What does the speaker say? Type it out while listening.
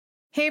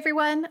Hey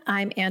everyone,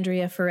 I'm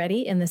Andrea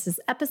Ferretti, and this is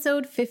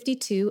episode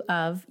 52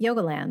 of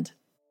Yogaland.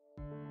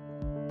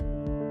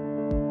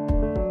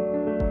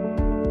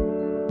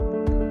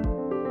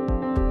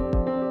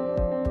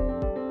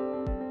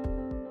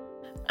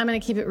 I'm going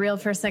to keep it real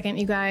for a second,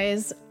 you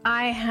guys.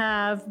 I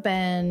have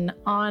been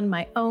on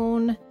my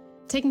own,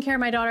 taking care of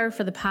my daughter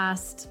for the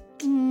past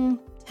 10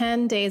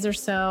 days or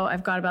so.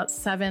 I've got about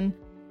 7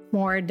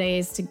 more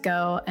days to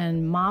go,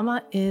 and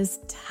Mama is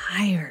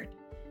tired.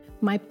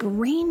 My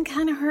brain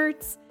kind of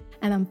hurts,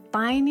 and I'm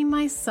finding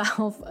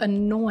myself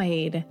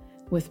annoyed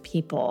with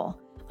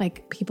people,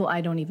 like people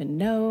I don't even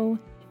know,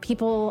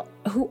 people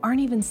who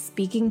aren't even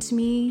speaking to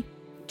me.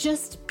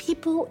 Just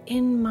people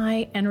in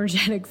my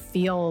energetic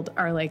field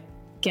are like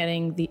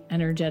getting the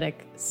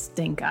energetic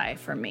stink eye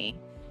from me.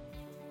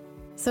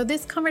 So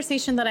this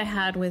conversation that I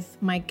had with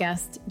my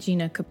guest,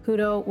 Gina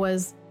Caputo,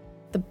 was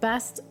the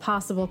best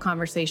possible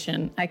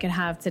conversation I could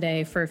have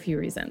today for a few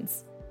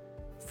reasons.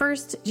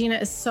 First, Gina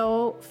is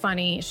so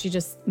funny. She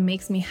just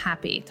makes me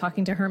happy.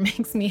 Talking to her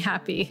makes me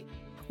happy.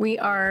 We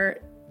are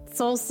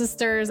soul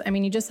sisters. I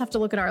mean, you just have to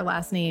look at our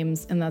last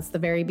names, and that's the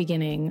very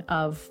beginning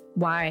of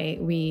why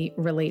we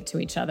relate to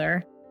each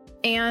other.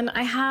 And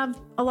I have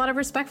a lot of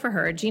respect for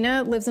her.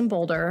 Gina lives in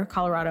Boulder,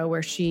 Colorado,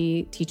 where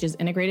she teaches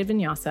integrated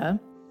vinyasa.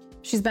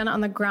 She's been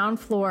on the ground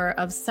floor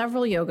of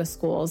several yoga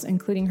schools,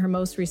 including her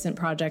most recent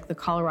project, the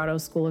Colorado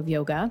School of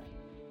Yoga.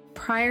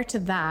 Prior to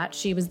that,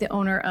 she was the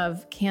owner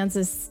of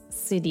Kansas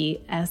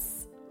City,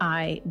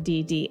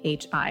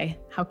 SIDDHI.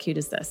 How cute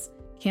is this?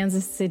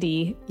 Kansas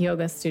City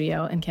Yoga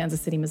Studio in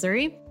Kansas City,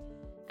 Missouri.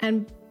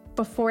 And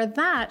before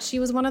that, she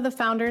was one of the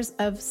founders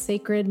of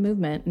Sacred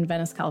Movement in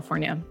Venice,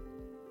 California.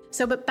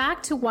 But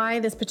back to why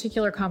this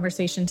particular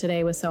conversation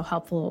today was so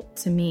helpful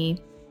to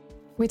me.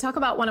 We talk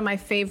about one of my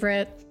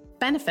favorite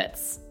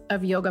benefits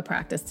of yoga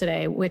practice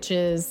today, which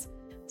is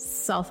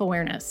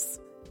self-awareness.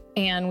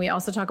 And we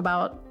also talk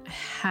about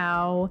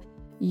how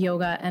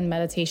yoga and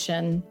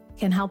meditation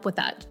can help with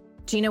that.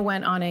 Gina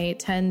went on a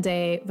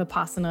 10-day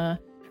Vipassana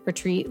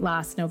retreat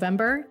last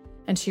November,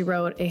 and she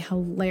wrote a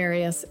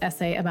hilarious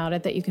essay about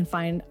it that you can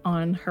find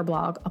on her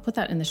blog. I'll put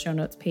that in the show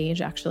notes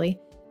page, actually.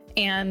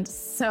 And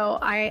so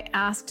I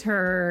asked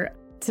her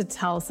to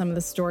tell some of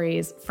the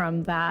stories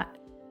from that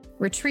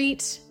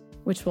retreat,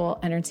 which will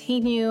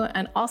entertain you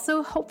and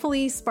also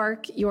hopefully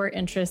spark your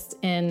interest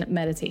in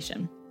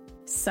meditation.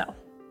 So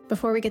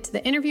before we get to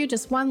the interview,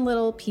 just one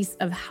little piece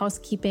of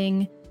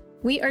housekeeping.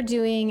 We are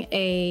doing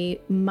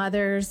a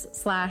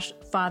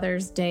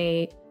Mother's/Father's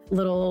Day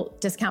little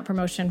discount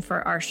promotion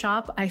for our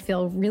shop. I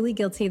feel really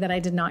guilty that I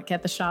did not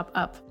get the shop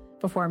up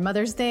before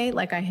Mother's Day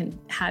like I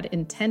had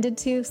intended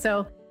to.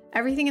 So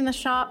everything in the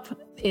shop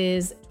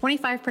is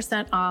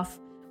 25% off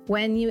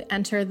when you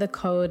enter the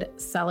code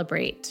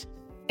CELEBRATE.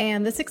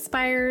 And this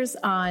expires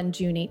on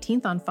June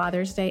 18th on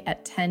Father's Day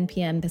at 10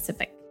 p.m.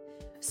 Pacific.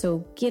 So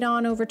get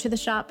on over to the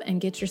shop and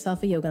get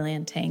yourself a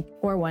Yogaland tank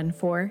or one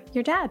for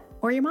your dad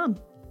or your mom.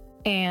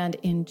 And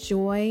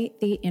enjoy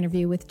the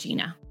interview with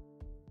Gina.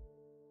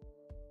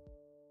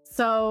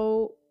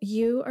 So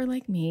you are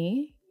like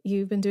me.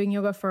 You've been doing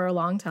yoga for a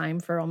long time,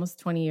 for almost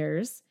 20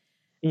 years.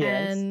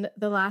 Yes. And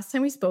the last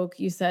time we spoke,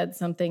 you said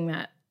something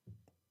that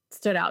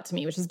stood out to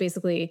me, which is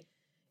basically,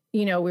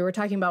 we were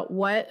talking about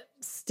what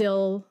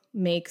still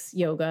makes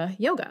yoga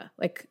yoga.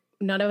 Like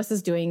none of us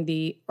is doing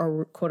the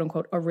quote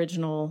unquote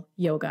original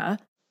yoga.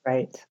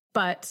 Right.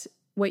 But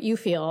what you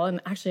feel,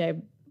 and actually I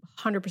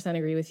 100%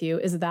 agree with you,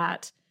 is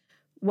that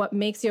what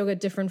makes yoga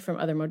different from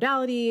other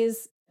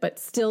modalities, but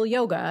still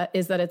yoga,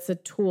 is that it's a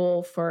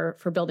tool for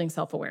building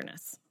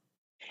self-awareness.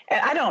 And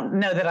I don't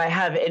know that I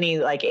have any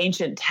like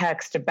ancient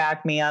text to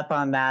back me up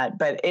on that,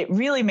 but it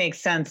really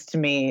makes sense to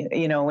me.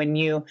 When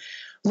you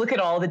look at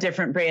all the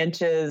different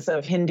branches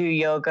of Hindu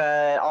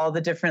yoga, all the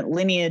different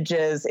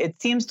lineages,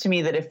 it seems to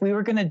me that if we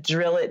were going to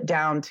drill it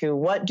down to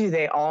what do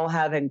they all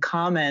have in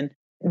common,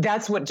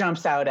 that's what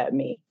jumps out at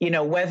me.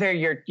 Whether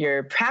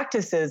your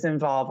practices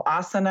involve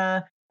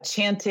asana,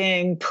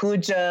 chanting,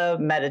 puja,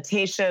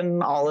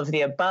 meditation, all of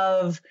the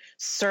above,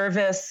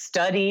 service,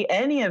 study,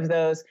 any of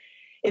those,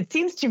 it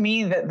seems to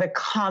me that the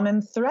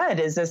common thread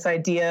is this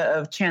idea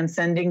of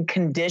transcending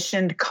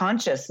conditioned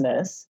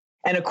consciousness.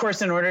 And of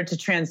course, in order to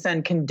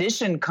transcend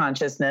conditioned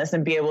consciousness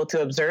and be able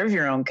to observe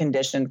your own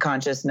conditioned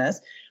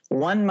consciousness,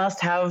 one must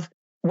have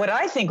what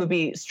I think would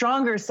be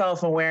stronger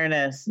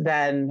self-awareness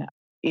than,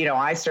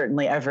 I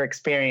certainly ever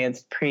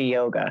experienced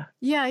pre-yoga.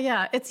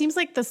 Yeah. It seems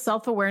like the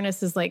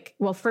self-awareness is like,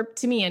 well,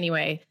 to me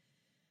anyway,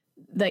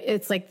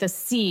 it's like the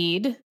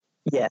seed.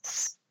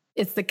 Yes.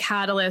 It's the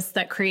catalyst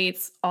that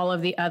creates all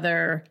of the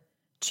other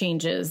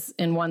changes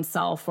in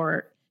oneself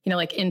or,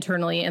 like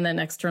internally and then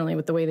externally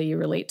with the way that you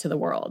relate to the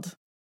world.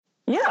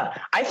 Yeah,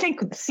 I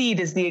think seed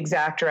is the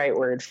exact right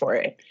word for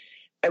it.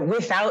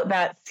 Without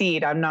that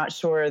seed, I'm not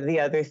sure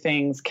the other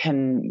things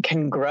can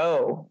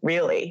grow,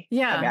 really.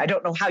 Yeah. I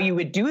don't know how you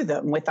would do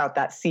them without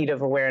that seed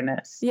of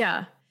awareness.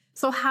 Yeah.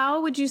 So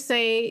how would you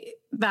say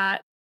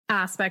that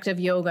aspect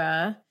of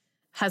yoga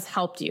has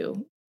helped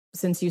you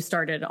since you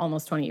started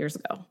almost 20 years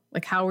ago?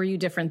 Like, how were you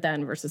different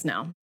then versus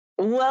now?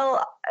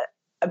 Well,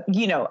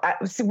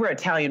 so we're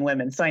Italian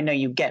women, so I know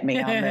you get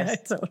me on this.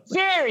 Totally.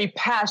 Very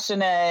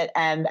passionate,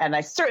 and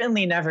I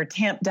certainly never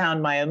tamp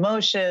down my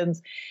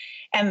emotions.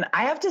 And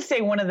I have to say,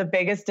 one of the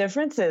biggest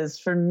differences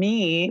for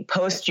me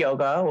post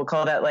yoga, we'll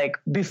call that like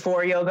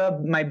before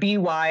yoga, my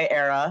BY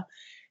era,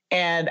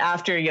 and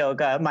after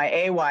yoga, my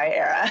AY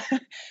era.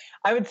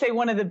 I would say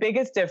one of the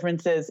biggest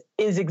differences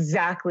is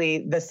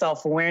exactly the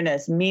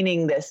self-awareness,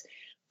 meaning this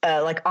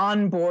like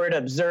onboard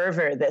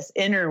observer, this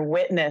inner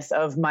witness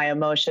of my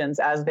emotions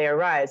as they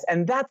arise.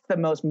 And that's the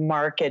most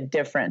marked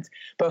difference.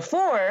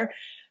 Before,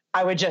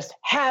 I would just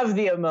have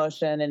the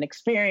emotion and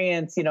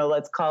experience,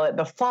 let's call it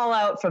the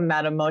fallout from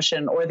that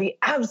emotion or the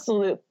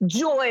absolute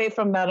joy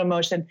from that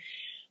emotion.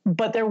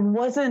 But there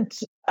wasn't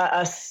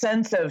a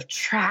sense of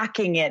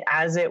tracking it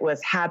as it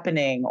was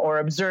happening or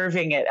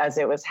observing it as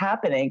it was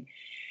happening.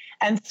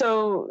 And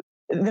so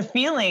the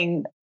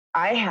feeling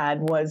I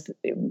had was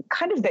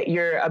kind of that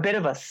you're a bit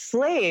of a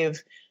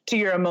slave to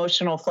your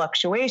emotional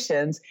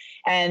fluctuations.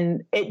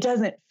 And it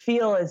doesn't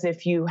feel as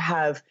if you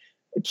have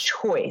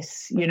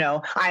choice.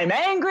 I'm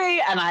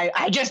angry and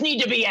I just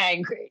need to be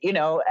angry,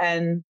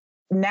 and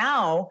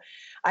now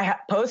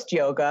post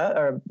yoga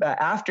or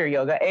after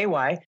yoga,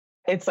 AY,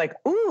 it's like,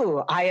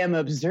 ooh, I am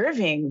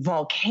observing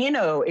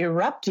volcano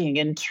erupting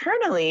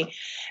internally.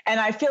 And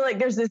I feel like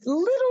there's this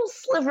little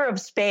sliver of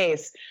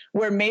space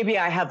where maybe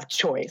I have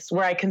choice,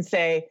 where I can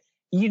say,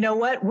 you know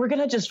what, we're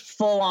going to just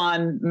full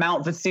on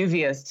Mount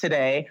Vesuvius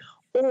today,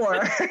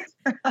 or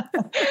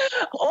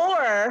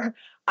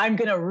I'm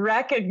going to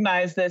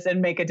recognize this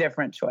and make a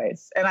different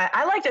choice. And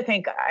I like to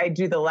think I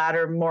do the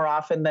latter more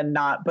often than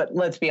not, but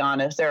let's be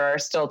honest, there are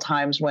still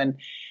times when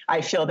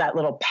I feel that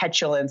little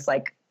petulance,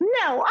 like,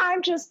 no,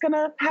 I'm just going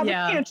to have a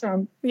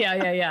tantrum.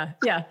 Yeah.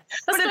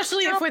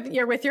 Especially if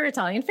you're with your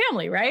Italian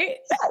family, right?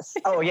 Yes.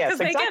 Oh, yes,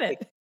 exactly. They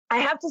get it. I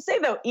have to say,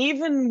 though,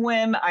 even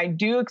when I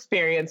do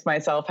experience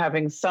myself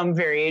having some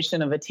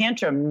variation of a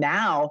tantrum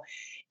now,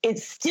 it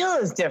still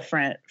is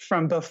different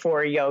from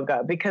before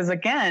yoga because,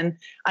 again,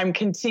 I'm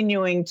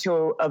continuing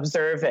to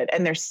observe it.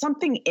 And there's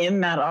something in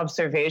that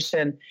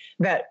observation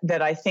that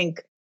I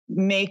think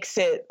makes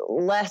it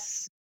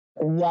less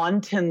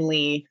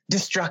wantonly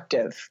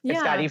destructive,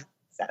 if that even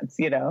makes sense,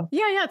 Yeah.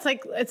 It's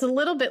like it's a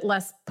little bit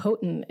less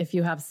potent if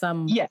you have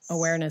some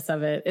awareness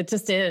of it. It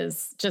just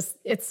is.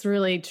 It's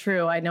really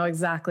true. I know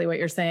exactly what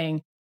you're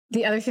saying.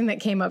 The other thing that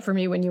came up for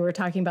me when you were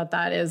talking about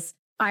that is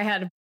I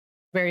had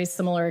very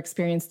similar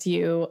experience to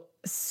you,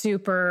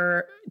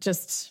 super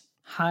just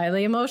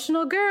highly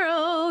emotional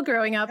girl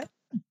growing up.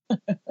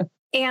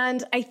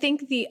 And I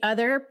think the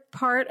other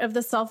part of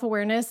the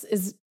self-awareness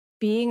is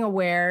being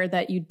aware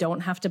that you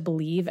don't have to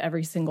believe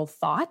every single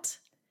thought.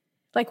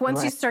 Like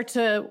once you start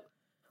to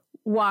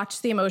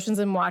watch the emotions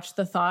and watch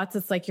the thoughts,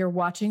 it's like you're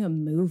watching a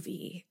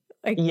movie.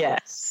 Like,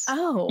 yes.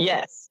 Oh,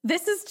 yes.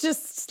 This is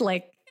just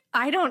like,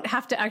 I don't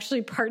have to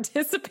actually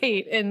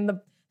participate in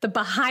the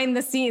behind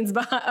the scenes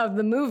of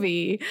the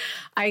movie.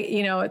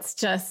 It's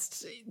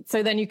just,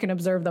 so then you can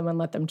observe them and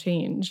let them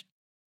change.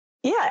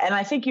 Yeah. And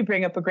I think you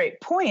bring up a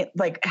great point,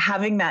 like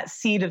having that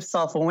seed of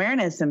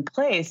self-awareness in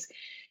place,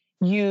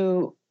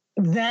 you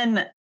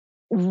then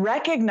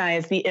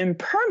recognize the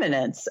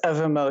impermanence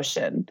of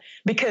emotion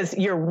because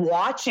you're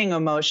watching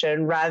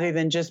emotion rather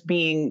than just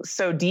being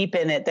so deep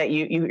in it that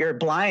you're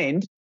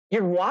blind.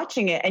 You're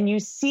watching it and you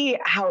see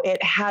how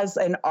it has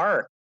an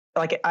arc.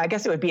 Like, I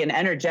guess it would be an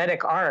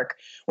energetic arc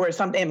where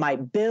it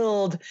might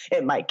build,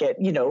 it might get,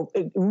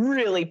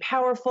 really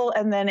powerful,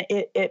 and then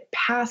it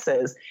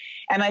passes.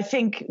 And I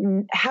think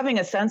having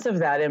a sense of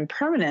that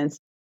impermanence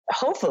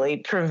hopefully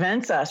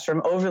prevents us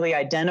from overly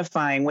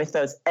identifying with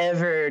those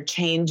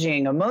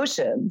ever-changing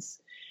emotions,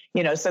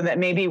 so that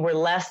maybe we're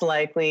less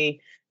likely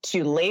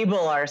to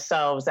label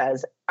ourselves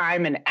as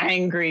I'm an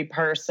angry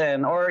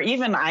person or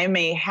even I'm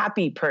a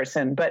happy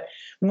person, but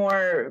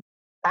more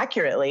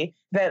accurately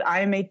that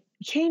I'm a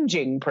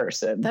changing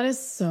person. That is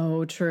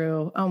so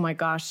true. Oh my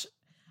gosh.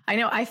 I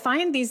know. I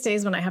find these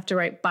days when I have to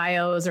write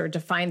bios or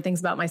define things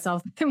about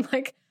myself, I'm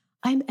like,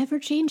 I'm ever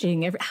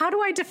changing. How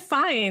do I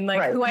define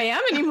who I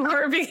am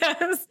anymore?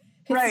 Because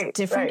it's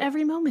different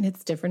every moment.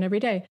 It's different every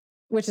day,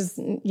 which is,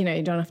 you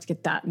don't have to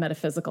get that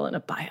metaphysical in a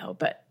bio,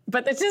 but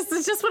it's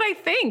just what I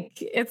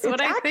think. It's what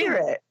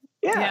accurate. I think.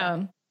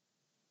 Yeah.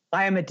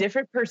 I am a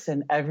different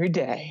person every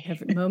day.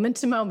 Every moment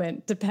to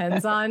moment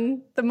depends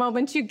on the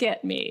moment you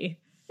get me.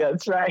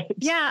 That's right.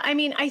 Yeah. I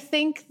mean, I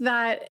think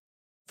that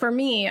for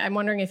me, I'm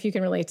wondering if you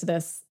can relate to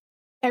this.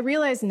 I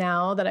realize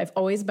now that I've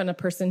always been a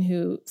person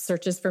who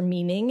searches for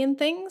meaning in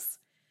things.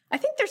 I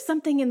think there's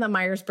something in the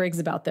Myers-Briggs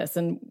about this,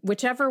 and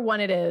whichever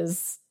one it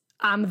is,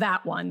 I'm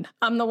that one.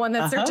 I'm the one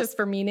that searches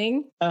for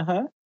meaning.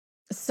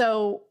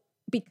 So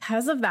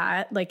because of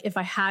that, like if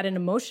I had an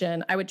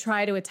emotion, I would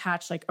try to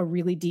attach like a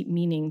really deep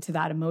meaning to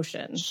that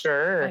emotion.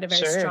 Sure. I had a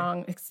very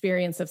strong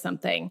experience of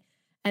something.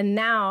 And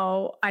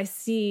now I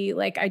see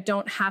like I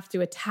don't have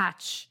to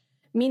attach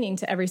meaning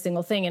to every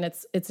single thing. And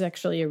it's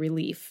actually a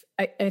relief.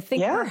 I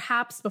think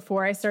perhaps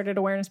before I started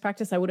awareness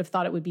practice, I would have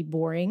thought it would be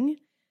boring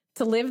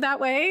to live that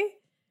way.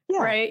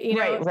 Yeah.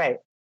 Right. Right.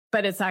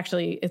 but it's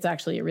actually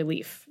a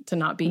relief to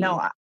not be.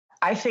 No,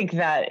 I think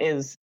that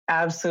is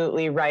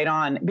absolutely right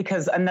on,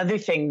 because another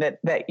thing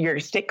that your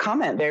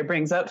comment there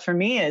brings up for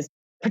me is,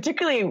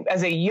 particularly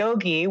as a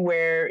yogi,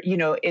 where,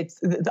 it's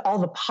all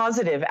the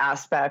positive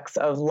aspects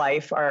of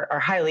life are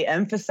highly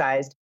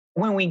emphasized.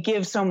 When we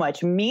give so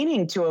much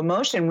meaning to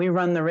emotion, we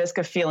run the risk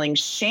of feeling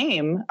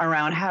shame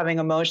around having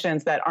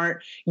emotions that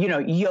aren't,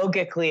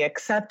 yogically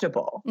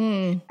acceptable.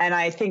 And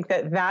I think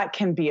that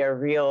can be a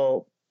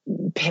real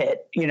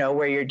pit,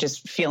 where you're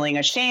just feeling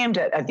ashamed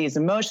at these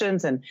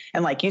emotions. And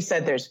like you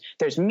said,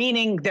 there's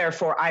meaning,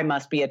 therefore I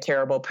must be a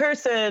terrible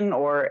person,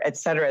 or et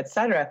cetera,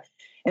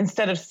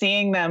 instead of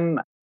seeing them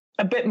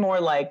a bit more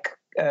like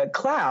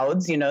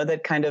clouds,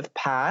 that kind of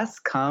pass,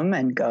 come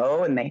and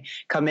go, and they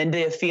come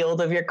into a field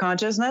of your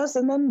consciousness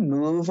and then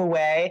move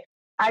away.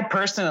 I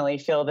personally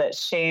feel that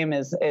shame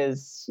is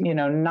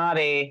not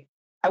I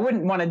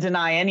wouldn't want to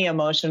deny any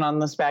emotion on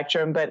the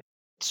spectrum, but it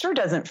sure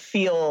doesn't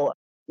feel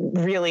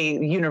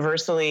really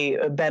universally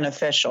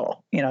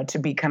beneficial, to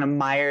be kind of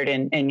mired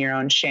in your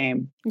own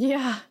shame.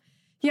 Yeah.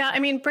 Yeah. I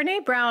mean,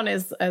 Brene Brown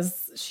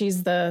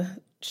she's the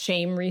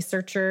shame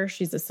researcher.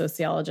 She's a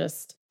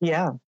sociologist.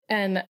 Yeah.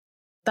 And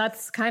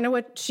that's kind of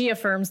what she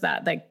affirms,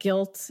 that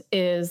guilt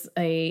is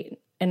an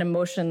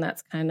emotion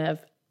that's kind of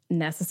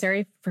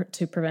necessary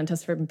to prevent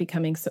us from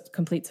becoming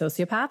complete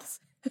sociopaths.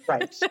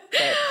 Right.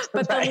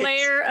 But the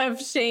layer of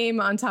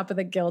shame on top of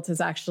the guilt is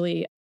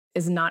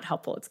not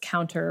helpful. It's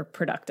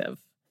counterproductive.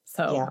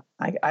 So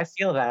yeah, I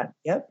feel that.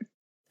 Yep.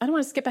 I don't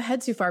want to skip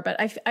ahead too far, but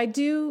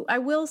I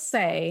will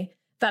say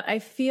that I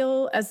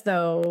feel as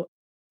though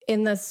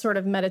in the sort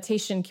of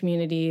meditation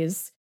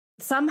communities,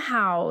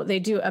 somehow they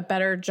do a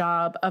better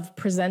job of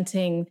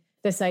presenting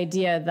this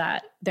idea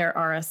that there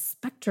are a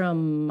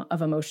spectrum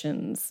of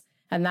emotions,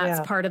 and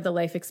that's part of the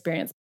life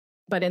experience.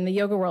 But in the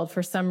yoga world,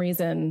 for some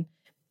reason,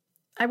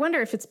 I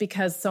wonder if it's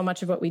because so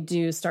much of what we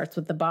do starts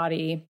with the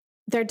body.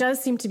 There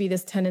does seem to be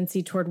this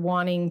tendency toward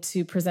wanting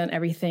to present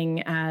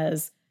everything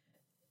as,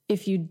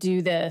 if you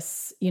do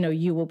this,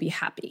 you will be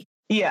happy.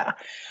 Yeah.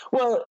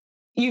 Well,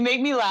 you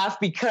make me laugh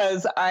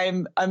because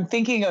I'm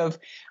thinking of,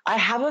 I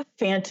have a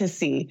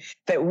fantasy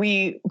that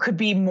we could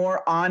be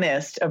more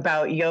honest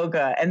about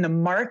yoga and the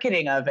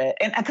marketing of it.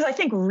 And because I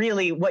think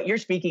really what you're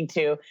speaking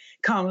to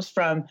comes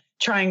from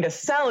trying to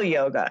sell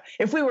yoga.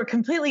 If we were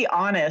completely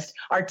honest,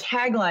 our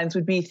taglines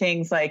would be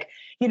things like,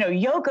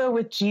 yoga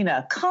with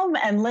Gina, come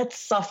and let's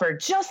suffer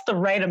just the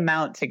right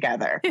amount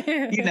together,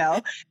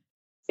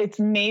 It's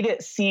made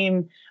it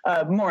seem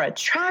more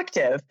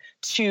attractive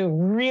to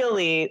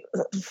really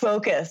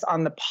focus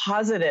on the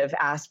positive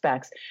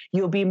aspects.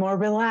 You'll be more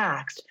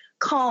relaxed,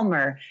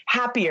 calmer,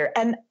 happier.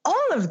 And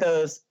all of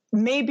those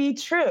may be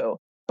true.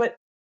 But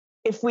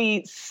if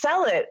we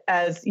sell it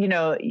as,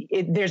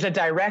 there's a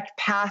direct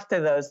path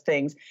to those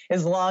things,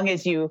 as long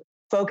as you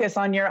focus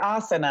on your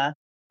asana,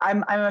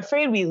 I'm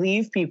afraid we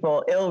leave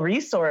people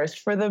ill-resourced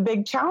for the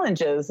big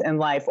challenges in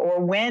life,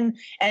 or when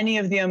any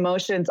of the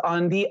emotions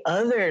on the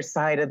other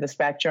side of the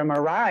spectrum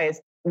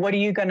arise, what are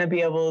you going to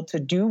be able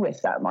to do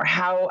with them? Or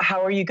how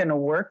are you going to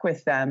work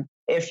with them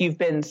if you've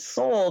been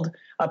sold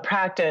a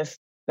practice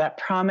that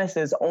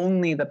promises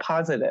only the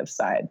positive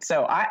side?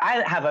 So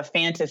I have a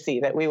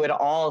fantasy that we would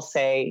all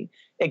say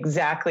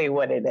exactly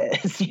what it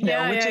is, which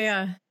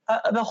is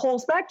the whole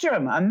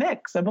spectrum, a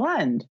mix, a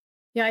blend.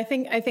 Yeah, I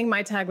think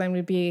my tagline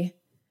would be,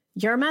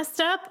 you're messed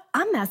up,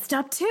 I'm messed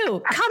up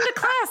too. Come to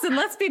class and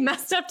let's be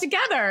messed up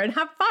together and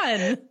have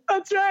fun.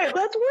 That's right.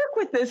 Let's work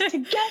with this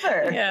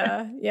together.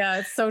 Yeah,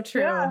 it's so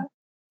true. Yeah.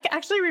 I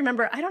actually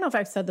remember, I don't know if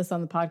I've said this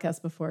on the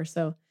podcast before,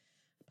 so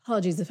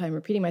apologies if I'm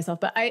repeating myself,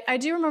 but I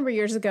do remember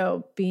years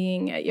ago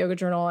being at Yoga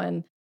Journal,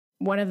 and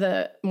one of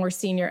the more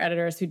senior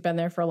editors who'd been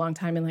there for a long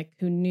time and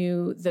who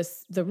knew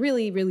the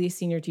really, really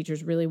senior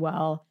teachers really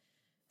well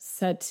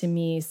said to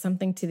me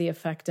something to the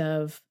effect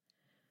of,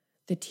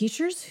 the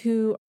teachers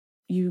who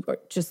you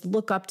just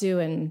look up to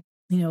and,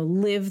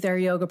 live their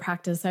yoga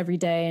practice every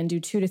day and do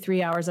 2 to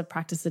 3 hours of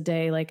practice a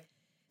day.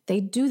 They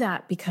do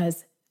that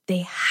because they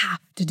have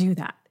to do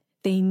that.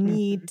 They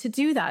need to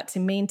do that to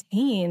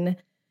maintain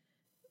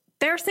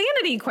their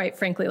sanity, quite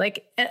frankly.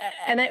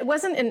 And it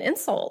wasn't an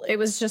insult. It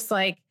was just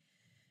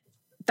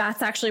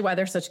that's actually why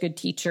they're such good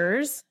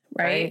teachers,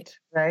 right?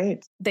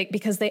 Right.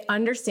 Because they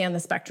understand the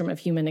spectrum of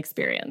human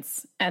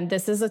experience. And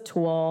this is a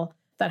tool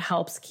that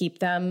helps keep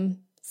them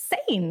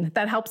sane,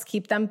 that helps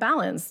keep them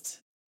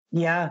balanced.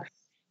 Yeah.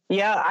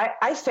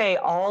 I say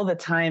all the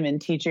time in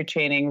teacher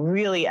training,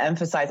 really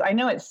emphasize, I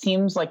know it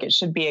seems like it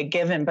should be a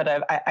given, but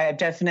I've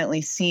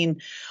definitely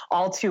seen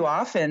all too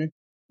often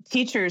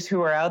teachers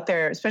who are out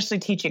there, especially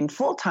teaching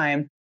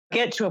full-time,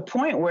 get to a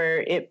point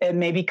where it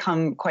may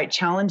become quite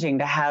challenging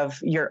to have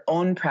your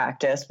own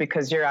practice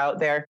because you're out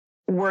there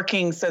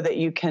working so that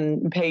you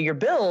can pay your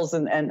bills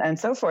and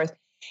so forth.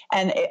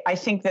 And I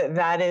think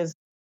that is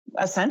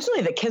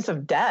essentially the kiss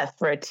of death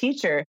for a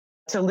teacher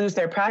to lose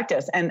their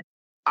practice. And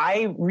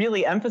I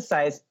really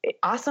emphasize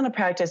asana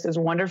practice is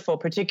wonderful,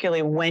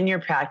 particularly when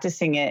you're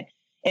practicing it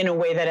in a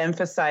way that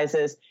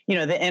emphasizes,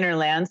 the inner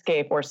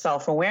landscape or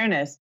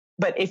self-awareness.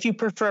 But if you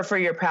prefer for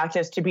your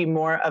practice to be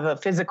more of a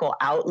physical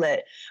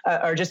outlet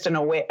or just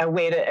a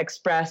way to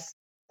express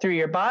through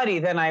your body,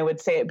 then I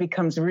would say it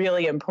becomes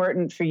really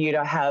important for you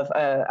to have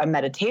a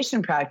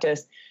meditation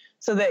practice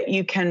so that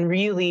you can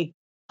really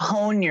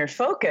hone your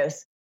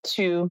focus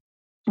to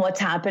what's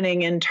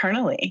happening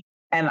internally.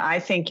 And I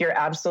think you're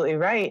absolutely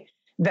right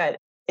that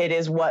it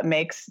is what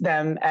makes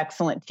them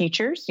excellent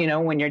teachers,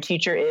 when your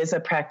teacher is a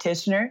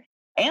practitioner.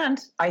 And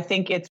I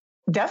think it's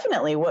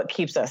definitely what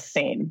keeps us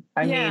sane.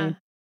 I mean,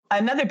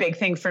 another big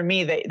thing for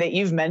me that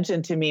you've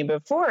mentioned to me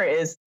before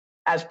is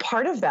as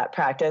part of that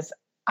practice,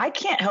 I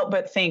can't help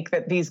but think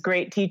that these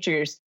great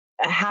teachers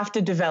have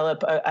to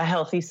develop a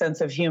healthy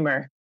sense of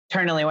humor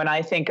internally. When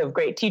I think of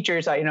great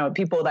teachers,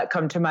 people that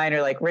come to mind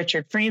are like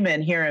Richard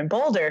Freeman here in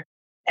Boulder.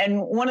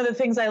 And one of the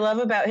things I love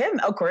about him,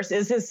 of course,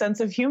 is his sense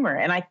of humor.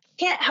 And I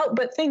can't help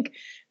but think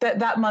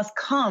that must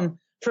come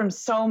from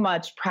so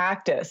much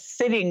practice,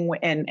 sitting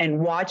and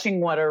watching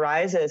what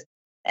arises.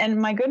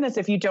 And my goodness,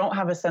 if you don't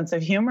have a sense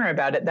of humor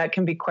about it, that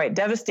can be quite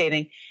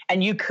devastating.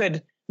 And you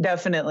could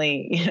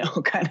definitely,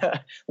 kind of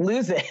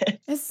lose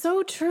it. It's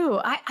so true.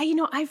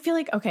 I feel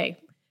like, okay,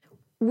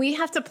 we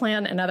have to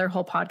plan another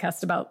whole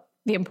podcast about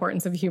the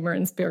importance of humor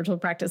in spiritual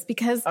practice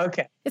because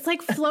it's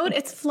like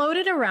it's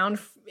floated around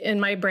in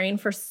my brain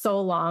for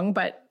so long,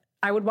 but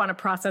I would want to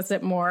process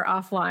it more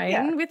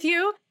offline with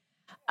you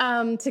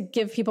to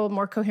give people a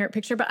more coherent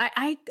picture. But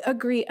I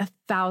agree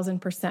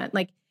 1,000%.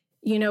 Like,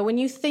 when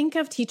you think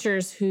of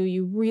teachers who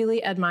you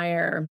really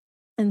admire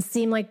and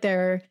seem like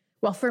they're,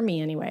 well, for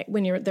me anyway,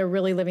 when they're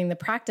really living the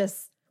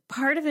practice,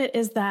 part of it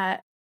is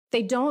that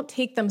they don't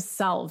take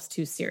themselves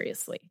too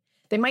seriously.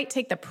 They might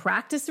take the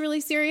practice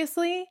really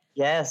seriously.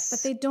 Yes.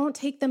 But they don't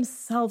take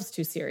themselves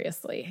too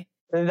seriously.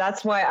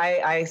 That's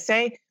why I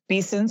say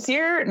be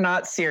sincere,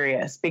 not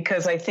serious,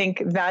 because I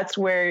think that's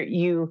where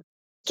you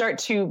start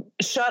to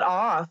shut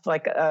off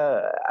like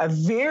a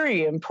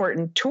very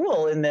important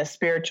tool in this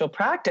spiritual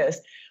practice,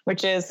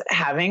 which is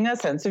having a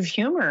sense of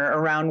humor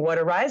around what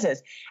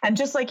arises. And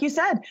just like you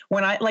said,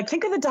 when I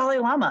think of the Dalai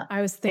Lama,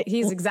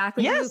 he's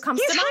exactly who comes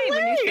to mind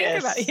when you think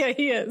about it. Yeah,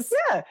 he is.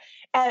 Yeah.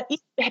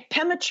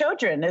 Pema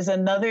Chodron is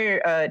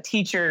another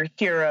teacher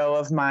hero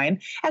of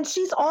mine, and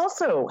she's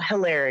also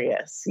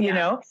hilarious, you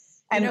know?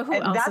 And who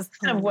else that's is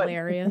kind of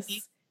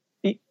hilarious?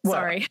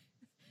 Sorry.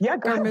 Yeah,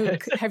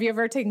 Gurmukh. Have you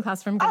ever taken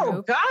class from Gurmukh?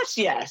 Oh gosh,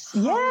 yes.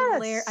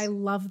 Yes. I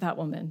love that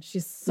woman.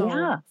 She's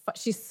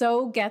she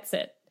so gets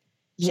it.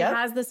 She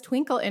has this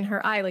twinkle in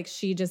her eye, like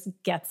she just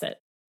gets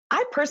it.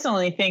 I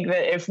personally think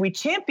that if we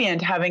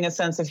championed having a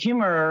sense of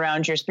humor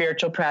around your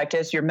spiritual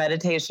practice, your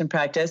meditation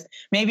practice,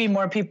 maybe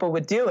more people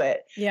would do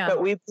it. Yeah.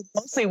 But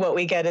mostly what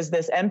we get is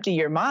this empty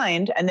your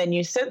mind, and then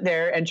you sit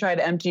there and try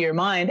to empty your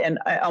mind and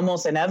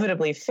almost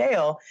inevitably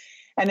fail.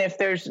 And if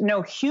there's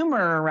no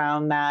humor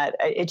around that,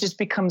 it just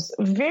becomes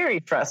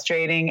very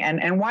frustrating.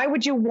 And why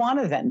would you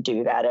want to then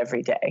do that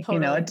every day?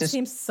 Totally. It just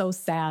seems so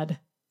sad.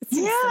 It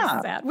seems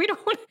so sad. We don't.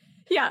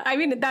 Yeah, I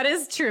mean, that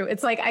is true.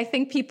 It's like, I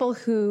think people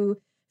who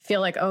feel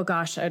like, oh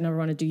gosh, I never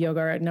want to do yoga,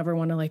 or I never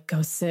want to like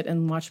go sit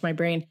and watch my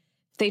brain.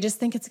 They just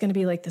think it's going to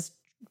be like this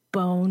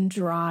bone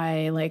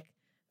dry, like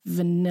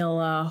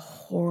vanilla,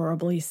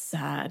 horribly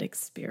sad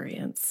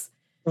experience.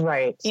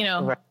 Right.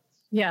 Right.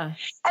 Yeah.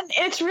 And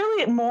it's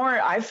really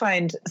more, I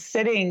find,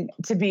 sitting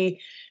to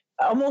be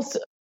almost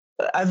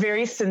a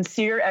very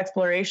sincere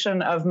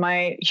exploration of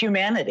my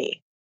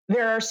humanity.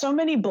 There are so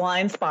many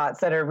blind spots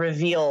that are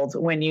revealed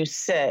when you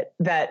sit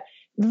that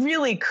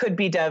really could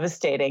be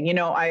devastating.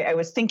 I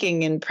was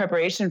thinking in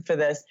preparation for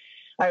this,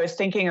 I was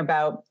thinking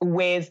about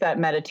ways that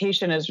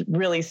meditation has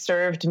really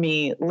served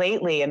me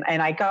lately. And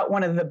I got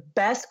one of the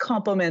best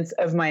compliments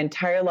of my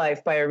entire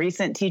life by a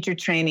recent teacher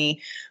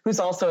trainee who's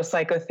also a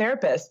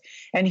psychotherapist.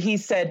 And he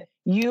said,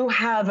 "You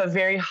have a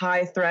very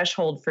high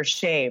threshold for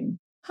shame."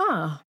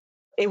 Huh.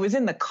 It was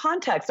in the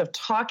context of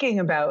talking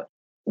about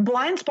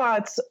blind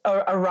spots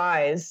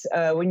arise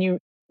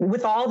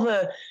with all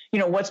the,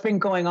 what's been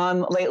going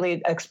on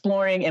lately,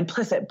 exploring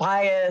implicit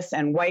bias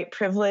and white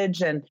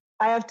privilege. And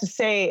I have to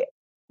say,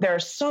 there are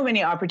so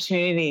many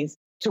opportunities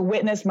to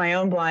witness my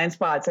own blind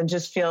spots and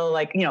just feel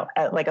like,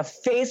 like a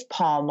face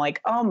palm, like,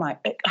 oh my,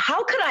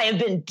 how could I have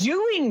been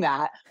doing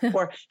that?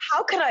 Or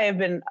how could I have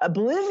been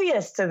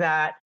oblivious to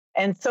that?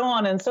 And so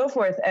on and so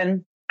forth.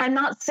 And I'm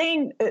not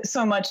saying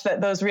so much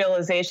that those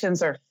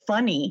realizations are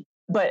funny,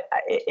 but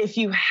if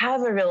you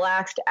have a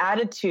relaxed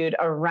attitude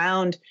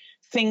around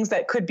things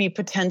that could be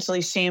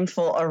potentially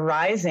shameful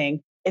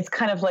arising, it's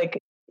kind of like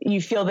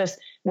you feel this,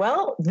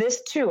 well,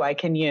 this too I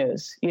can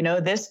use,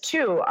 this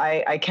too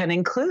I can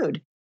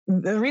include.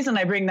 The reason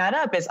I bring that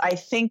up is I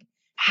think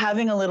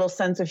having a little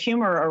sense of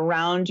humor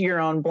around your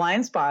own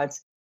blind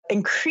spots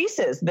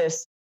increases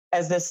this,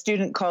 as this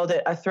student called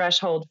it, a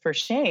threshold for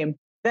shame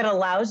that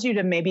allows you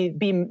to maybe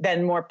be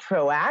then more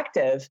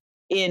proactive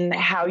in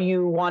how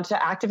you want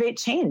to activate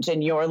change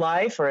in your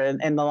life or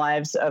in the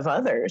lives of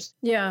others.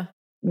 Yeah.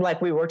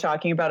 Like we were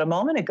talking about a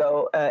moment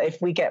ago,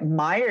 if we get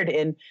mired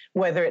in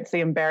whether it's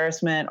the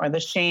embarrassment or the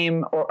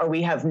shame, or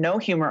we have no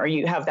humor, or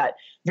you have that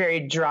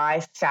very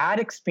dry, sad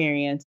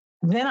experience,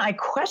 then I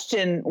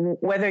question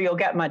whether you'll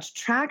get much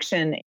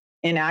traction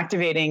in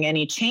activating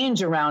any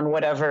change around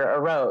whatever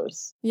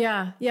arose.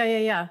 Yeah.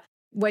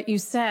 What you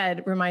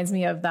said reminds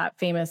me of that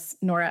famous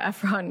Nora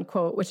Ephron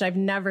quote, which I've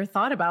never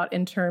thought about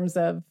in terms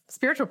of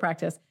spiritual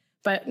practice.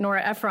 But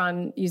Nora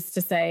Ephron used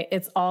to say,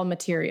 it's all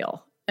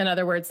material. In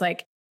other words,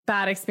 like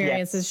bad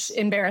experiences,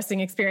 embarrassing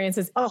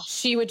experiences,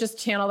 she would just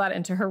channel that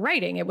into her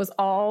writing. It was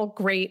all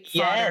great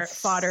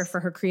fodder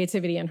for her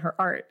creativity and her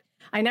art.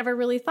 I never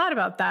really thought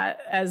about that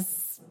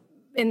as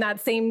in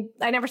that same,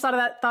 I never thought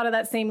of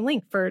that same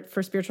link for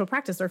spiritual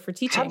practice or for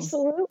teaching.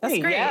 Absolutely. That's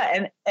great.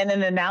 Yeah. And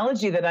an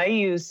analogy that I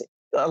use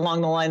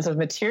along the lines of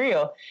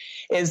material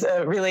is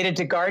related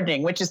to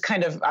gardening, which is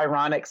kind of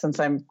ironic since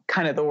I'm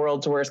kind of the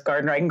world's worst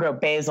gardener. I can grow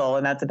basil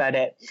and that's about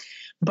it.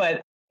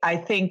 But I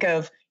think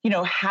of,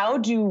 how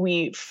do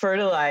we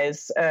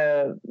fertilize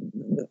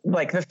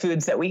like the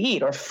foods that we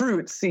eat or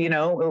fruits,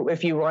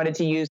 if you wanted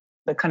to use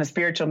the kind of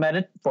spiritual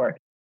metaphor,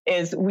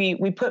 is we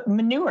put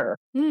manure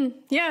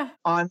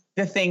on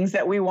the things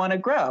that we want to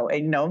grow.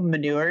 And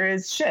manure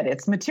is shit.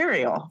 It's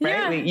material,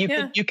 right?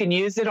 You can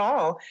use it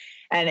all.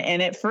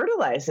 And it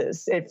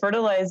fertilizes. It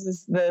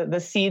fertilizes the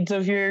seeds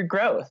of your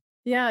growth.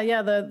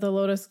 Yeah. The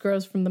lotus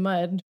grows from the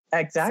mud.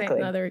 Exactly.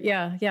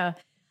 Yeah.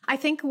 I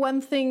think one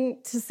thing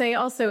to say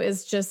also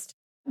is just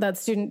that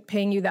student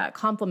paying you that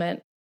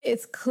compliment.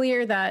 It's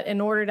clear that in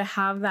order to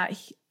have that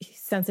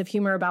sense of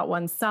humor about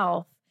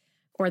oneself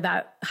or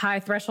that high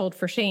threshold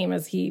for shame,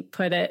 as he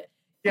put it,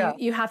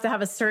 you have to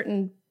have a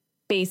certain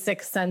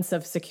basic sense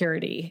of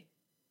security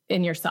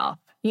in yourself,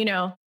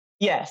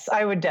 Yes,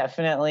 I would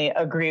definitely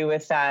agree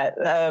with that.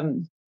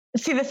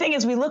 See, the thing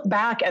is, we look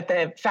back at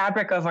the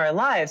fabric of our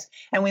lives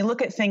and we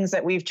look at things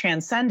that we've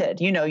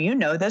transcended. You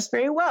know this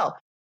very well.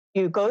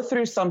 You go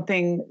through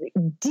something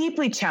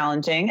deeply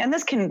challenging, and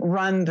this can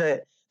run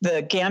the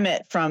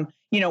gamut from,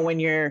 when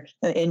you're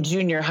in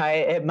junior high,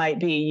 it might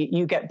be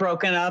you get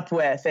broken up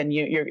with and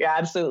you're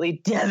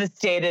absolutely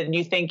devastated and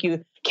you think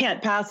you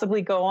can't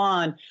possibly go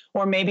on.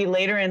 Or maybe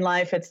later in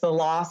life, it's the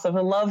loss of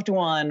a loved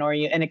one or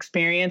an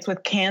experience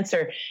with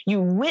cancer.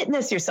 You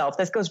witness yourself.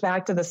 This goes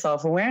back to the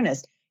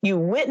self-awareness. You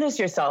witness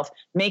yourself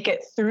make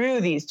it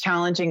through these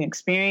challenging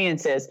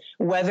experiences,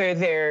 whether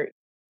they're,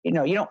 you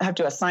don't have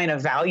to assign a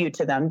value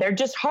to them. They're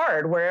just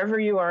hard wherever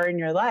you are in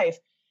your life.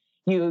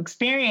 You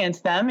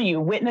experience them and you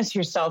witness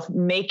yourself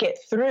make it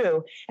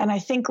through. And I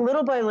think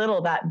little by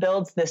little that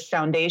builds this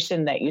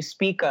foundation that you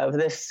speak of,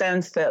 this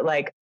sense that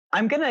like,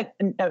 I'm going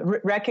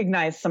to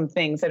recognize some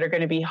things that are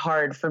going to be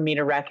hard for me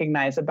to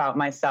recognize about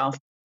myself.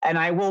 And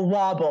I will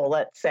wobble,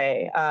 let's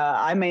say.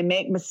 I may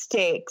make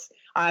mistakes.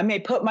 I may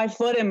put my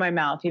foot in my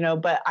mouth,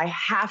 but I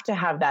have to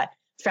have that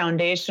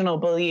foundational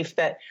belief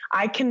that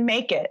I can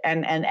make it.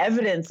 And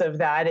evidence of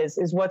that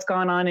is what's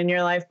gone on in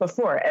your life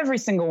before. Every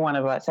single one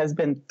of us has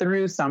been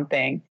through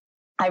something.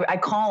 I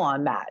call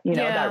on that,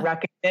 that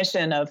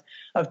recognition of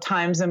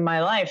times in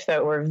my life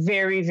that were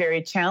very,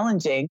 very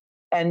challenging.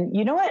 And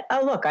you know what?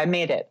 Oh, look, I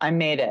made it.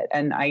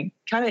 And I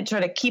try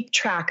to keep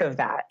track of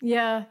that.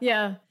 Yeah.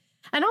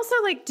 And also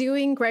like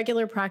doing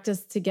regular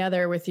practice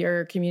together with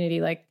your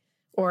community,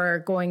 or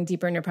going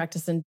deeper in your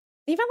practice and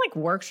even like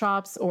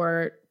workshops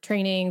or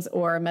trainings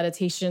or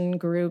meditation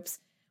groups,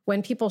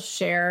 when people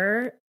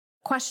share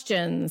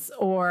questions,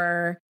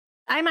 or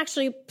I'm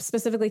actually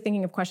specifically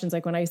thinking of questions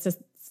like when I used to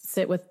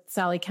sit with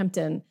Sally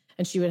Kempton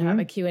and she would have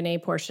a Q&A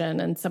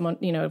portion and someone,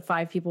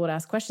 5 people would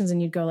ask questions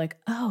and you'd go like,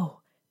 oh,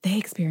 they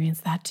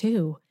experienced that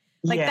too.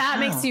 That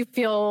makes you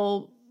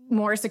feel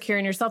more secure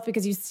in yourself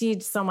because you see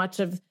so much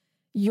of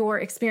your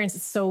experience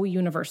is so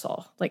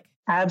universal.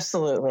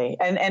 Absolutely.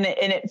 And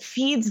it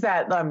feeds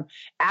that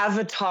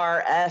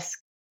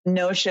avatar-esque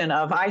notion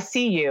of I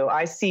see you.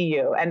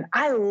 And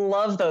I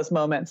love those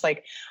moments.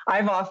 Like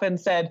I've often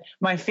said,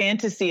 my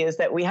fantasy is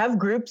that we have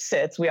group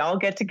sits, we all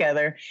get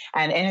together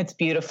and it's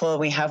beautiful.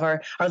 We have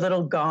our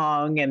little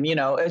gong and,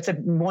 it's a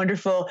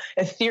wonderful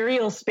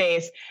ethereal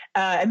space.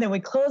 And then we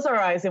close our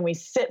eyes and we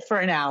sit for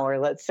an hour,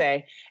 let's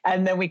say,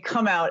 and then we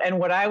come out. And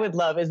what I would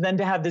love is then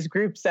to have this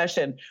group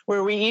session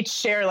where we each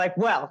share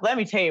well, let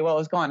me tell you what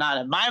was going on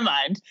in my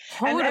mind.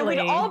 Totally. And we'd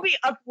all be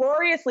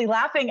uproariously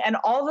laughing. And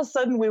all of a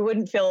sudden we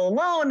wouldn't feel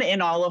alone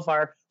in all of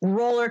our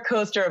roller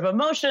coaster of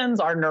emotions,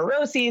 our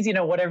neuroses,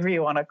 whatever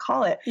you want to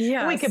call it.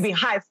 Yes. We could be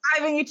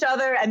high-fiving each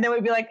other and then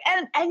we'd be like,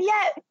 and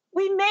yet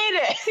we made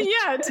it.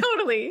 Yeah,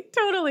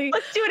 totally.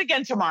 Let's do it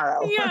again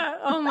tomorrow. Yeah.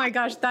 Oh my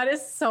gosh. That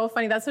is so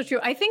funny. That's so true.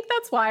 I think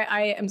that's why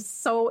I am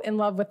so in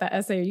love with the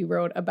essay you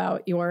wrote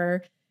about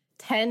your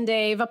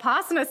 10-day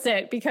Vipassana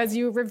sit, because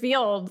you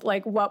revealed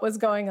what was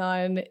going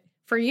on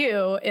for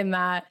you in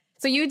that.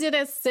 So you did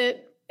a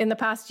sit in the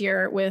past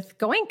year with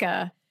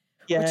Goenka.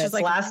 Yes, which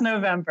is last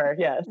November.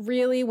 Yes.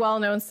 Really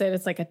well-known sit.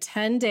 It's a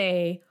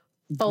 10-day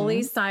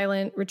fully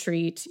silent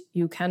retreat.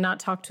 You cannot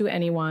talk to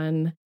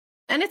anyone.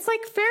 And it's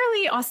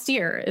fairly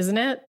austere, isn't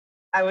it?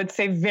 I would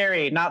say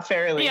very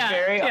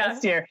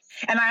austere.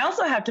 And I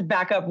also have to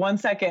back up 1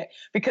 second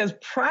because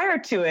prior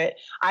to it,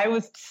 I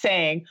was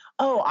saying,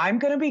 I'm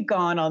going to be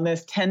gone on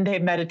this 10-day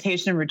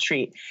meditation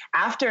retreat.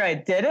 After I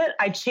did it,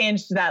 I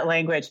changed that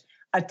language.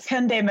 a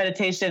 10-day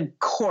meditation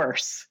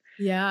course.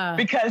 Yeah.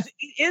 Because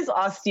it is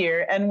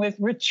austere. And with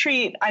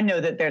retreat, I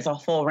know that there's a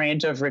whole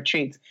range of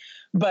retreats,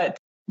 but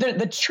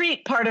the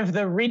treat part of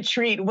the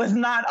retreat was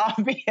not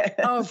obvious.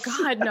 Oh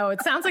God, no.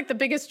 It sounds like the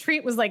biggest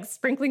treat was like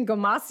sprinkling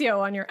gomasio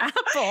on your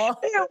apple.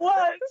 It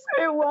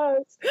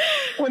was.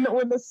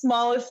 When the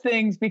smallest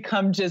things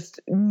become just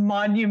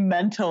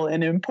monumental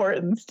in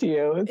importance to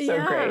you. It's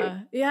so great.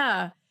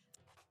 Yeah.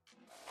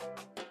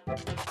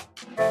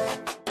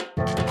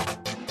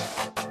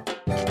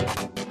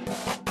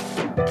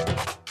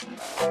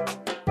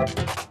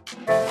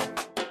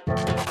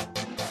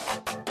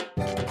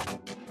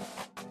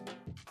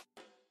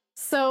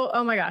 So,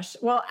 oh my gosh.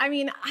 Well, I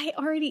mean, I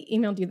already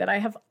emailed you that I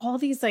have all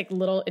these like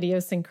little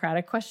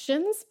idiosyncratic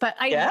questions, but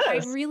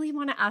I really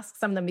want to ask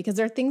some of them because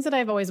there are things that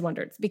I've always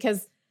wondered.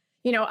 Because,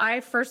 you know, I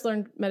first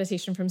learned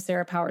meditation from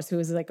Sarah Powers, who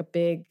is like a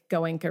big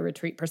Goenka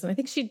retreat person. I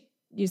think she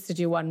used to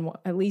do one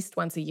at least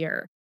once a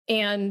year.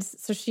 And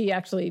so she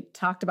actually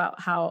talked about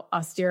how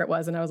austere it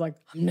was. And I was like,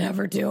 I'm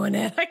never doing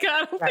it. I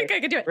don't think I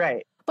could do it.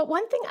 Right. But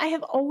one thing I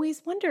have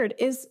always wondered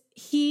is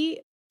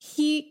he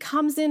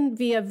comes in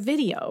via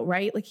video,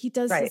 right? Like he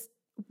does this.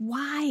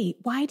 Why?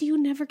 Why do you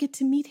never get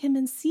to meet him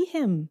and see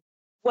him?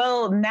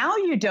 Well, now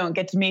you don't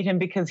get to meet him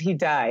because he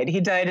died.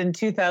 He died in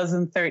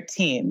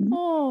 2013.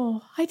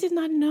 Oh, I did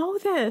not know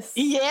this.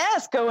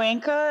 Yes,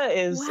 Goenka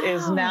is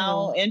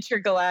now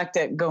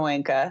intergalactic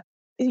Goenka.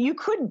 You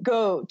could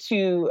go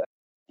to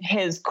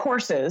his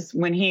courses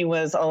when he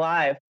was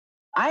alive.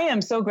 I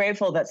am so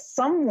grateful that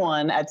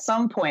someone at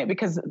some point,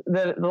 because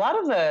a lot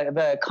of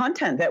the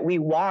content that we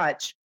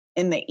watch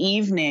in the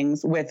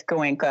evenings with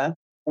Goenka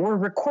were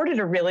recorded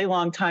a really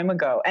long time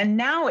ago. And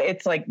now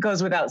it's like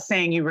goes without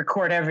saying you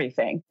record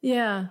everything.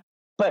 Yeah.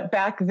 But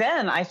back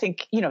then, I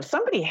think, you know,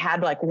 somebody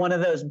had like one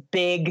of those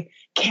big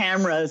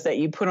cameras that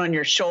you put on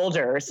your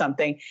shoulder or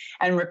something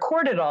and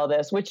recorded all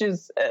this, which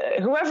is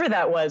whoever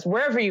that was,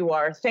 wherever you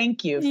are,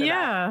 thank you for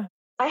that.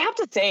 I have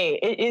to say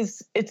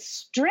it's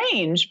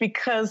strange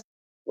because,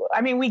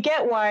 I mean, we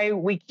get why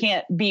we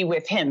can't be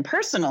with him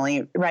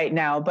personally right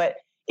now, but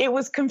it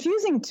was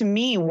confusing to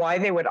me why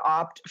they would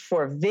opt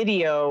for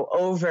video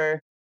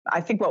over,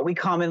 I think, what we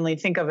commonly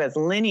think of as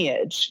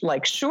lineage.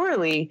 Like,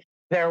 surely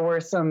there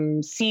were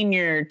some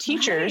senior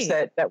teachers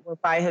that were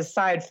by his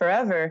side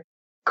forever.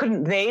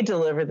 Couldn't they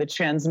deliver the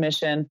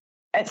transmission?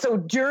 And so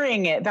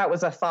during it, that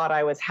was a thought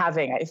I was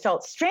having. It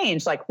felt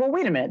strange. Like, well,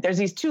 wait a minute. There's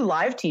these two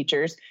live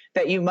teachers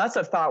that you must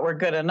have thought were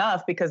good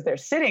enough because they're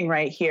sitting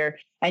right here.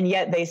 And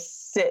yet they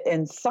sit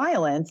in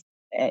silence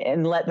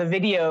and let the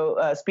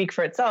video speak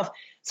for itself.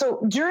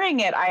 So during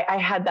it, I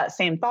had that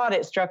same thought.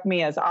 It struck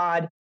me as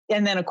odd.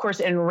 And then, of course,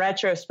 in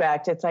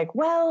retrospect, it's like,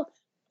 well,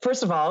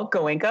 first of all,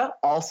 Goenka,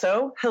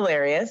 also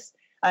hilarious.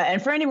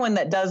 And for anyone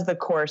that does the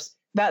course,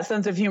 that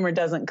sense of humor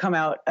doesn't come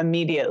out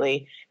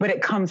immediately, but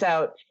it comes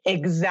out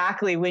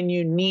exactly when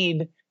you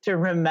need to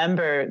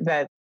remember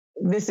that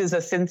this is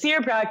a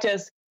sincere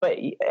practice, but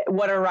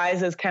what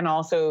arises can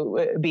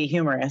also be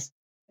humorous.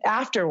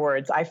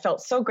 Afterwards, I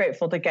felt so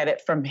grateful to get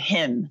it from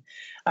him.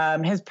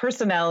 His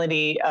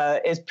personality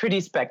is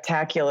pretty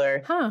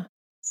spectacular.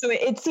 So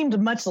it seemed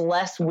much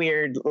less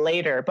weird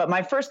later. But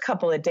my first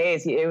couple of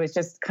days, it was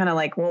just kind of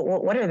like, well,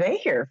 what are they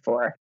here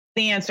for?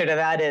 The answer to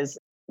that is,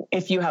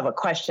 if you have a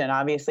question,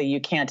 obviously you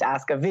can't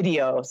ask a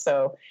video.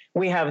 So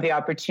we have the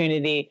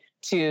opportunity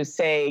to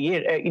say,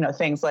 you know,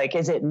 things like,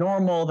 is it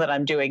normal that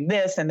I'm doing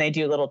this? And they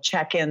do little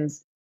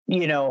check-ins.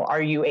 You know,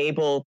 are you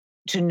able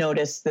to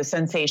notice the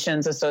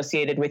sensations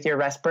associated with your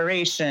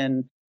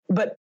respiration?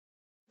 But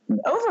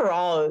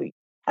overall,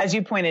 as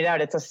you pointed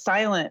out, it's a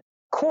silent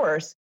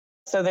course.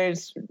 So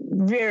there's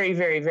very,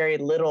 very, very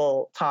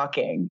little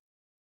talking.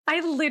 I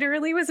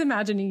literally was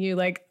imagining you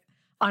like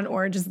on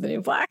Orange is the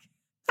New Black.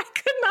 I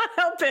could not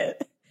help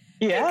it.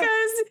 Yeah.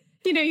 Because,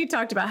 you know, you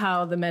talked about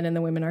how the men and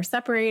the women are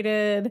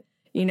separated.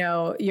 You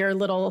know, your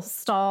little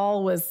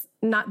stall was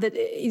not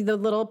the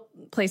little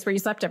place where you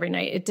slept every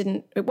night.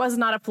 It was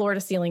not a floor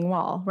to ceiling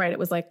wall, right? It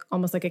was like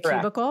almost like a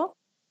cubicle.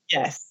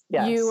 Yes.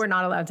 You were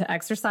not allowed to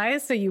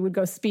exercise. So you would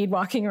go speed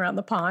walking around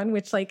the pond,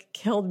 which like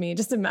killed me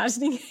just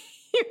imagining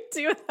you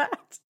do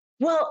that.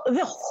 Well,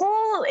 the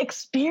whole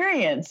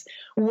experience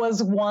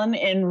was one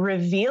in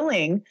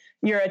revealing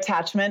your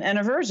attachment and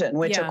aversion,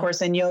 which of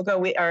course in yoga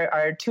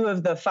are two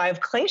of the 5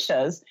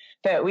 kleshas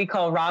that we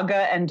call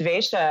raga and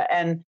dvesha.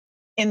 And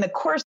in the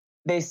course,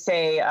 they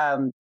say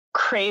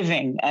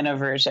craving and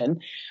aversion.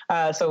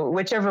 So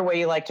whichever way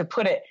you like to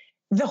put it,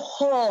 the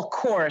whole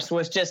course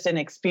was just an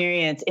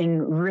experience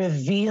in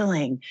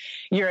revealing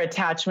your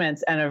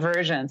attachments and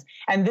aversions.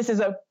 And this is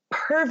a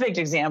perfect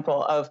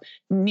example of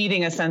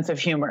needing a sense of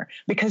humor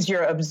because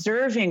you're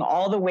observing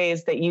all the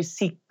ways that you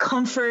seek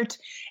comfort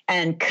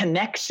and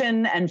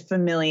connection and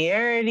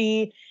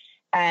familiarity.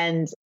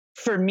 And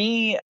for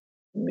me,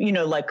 you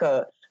know, like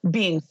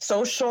being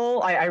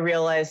social, I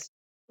realized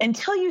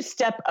until you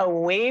step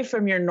away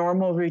from your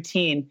normal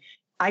routine,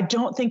 I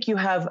don't think you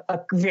have a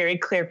very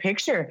clear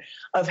picture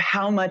of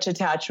how much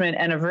attachment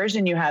and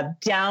aversion you have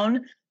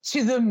down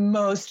to the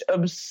most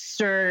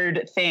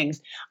absurd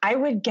things. I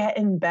would get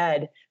in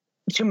bed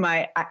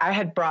I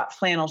had brought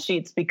flannel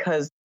sheets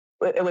because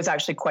it was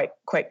actually quite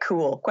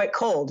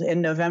cold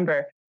in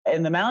November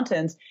in the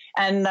mountains.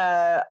 And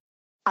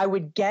I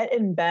would get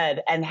in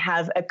bed and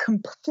have a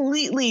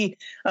completely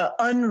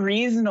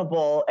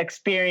unreasonable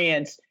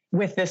experience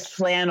with this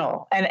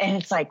flannel. And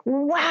it's like,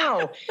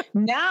 wow,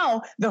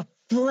 now the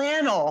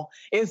flannel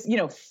is,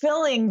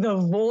 filling the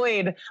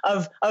void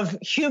of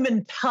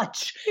human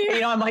touch.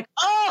 I'm like,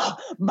 oh,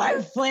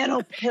 my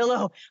flannel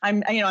pillow.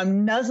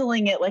 I'm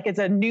nuzzling it like it's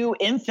a new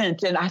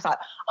infant. And I thought,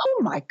 oh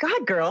my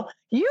God, girl,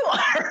 you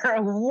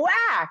are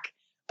whack.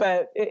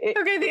 But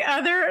okay, the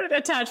other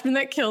attachment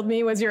that killed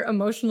me was your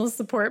emotional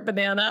support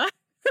banana.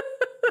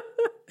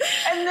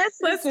 And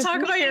let's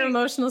talk about your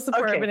emotional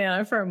support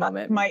banana for a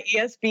moment. My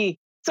ESB.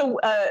 So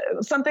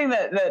something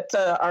that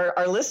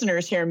our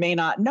listeners here may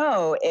not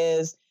know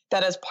is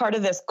that as part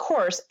of this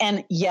course,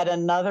 and yet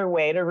another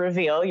way to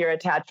reveal your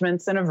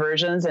attachments and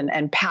aversions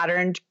and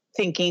patterned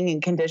thinking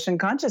and conditioned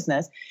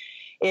consciousness,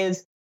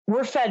 is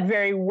we're fed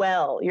very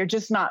well. You're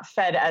just not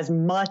fed as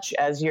much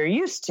as you're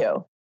used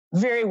to.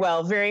 Very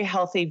well, very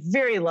healthy,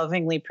 very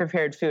lovingly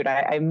prepared food.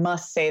 I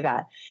must say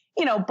that,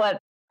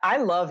 but I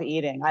love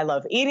eating. I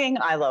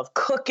love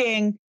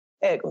cooking.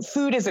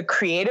 Food is a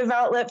creative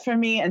outlet for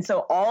me. And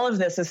so all of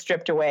this is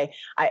stripped away.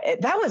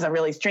 That was a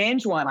really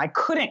strange one. I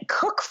couldn't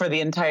cook for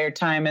the entire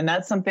time. And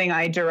that's something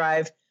I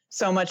derive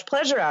so much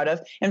pleasure out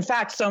of. In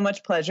fact, so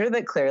much pleasure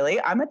that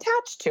clearly I'm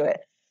attached to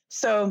it.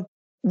 So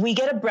we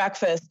get a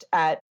breakfast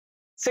at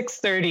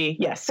 6:30.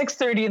 Yes,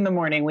 6:30 in the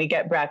morning, we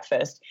get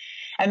breakfast.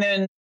 And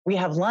then we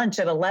have lunch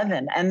at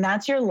 11. And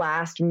that's your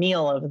last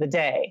meal of the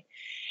day.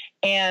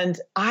 And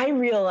I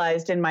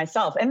realized in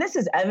myself, and this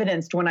is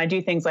evidenced when I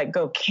do things like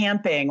go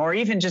camping or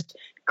even just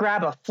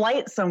grab a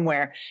flight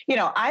somewhere.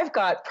 I've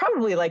got,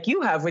 probably like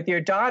you have with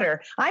your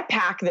daughter, I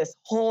pack this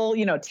whole,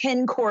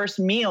 10-course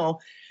meal,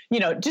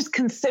 just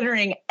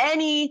considering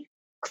any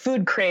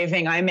food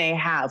craving I may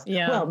have.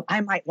 Yeah. Well,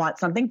 I might want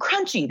something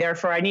crunchy,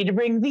 therefore I need to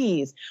bring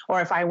these. Or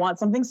if I want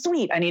something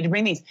sweet, I need to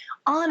bring these.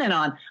 On and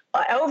on.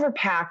 I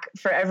overpack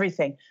for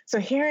everything. So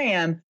here I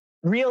am,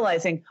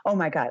 realizing, oh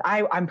my God,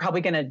 I'm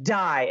probably going to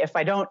die if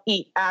I don't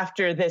eat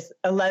after this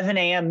 11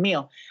 a.m.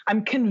 meal.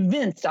 I'm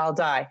convinced I'll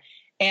die.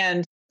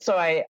 And so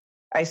I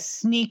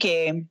let's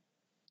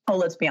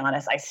be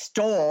honest, I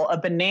stole a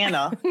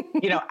banana,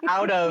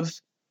 out of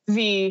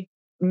the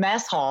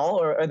mess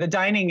hall or the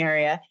dining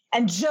area.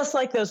 And just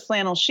like those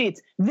flannel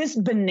sheets, this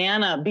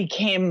banana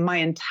became my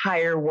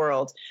entire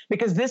world,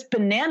 because this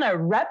banana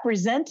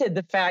represented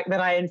the fact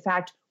that I, in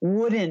fact,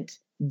 wouldn't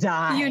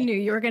die. You knew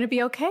you were going to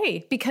be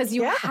okay because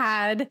you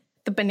had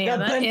the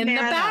banana in the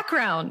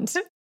background.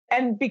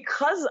 And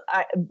because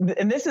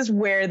and this is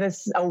where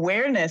this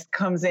awareness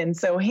comes in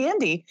so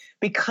handy,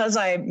 because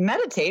I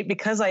meditate,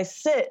 because I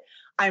sit,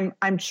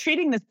 I'm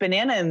treating this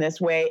banana in this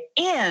way,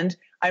 and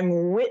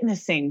I'm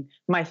witnessing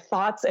my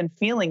thoughts and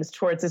feelings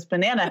towards this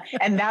banana.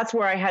 And that's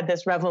where I had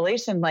this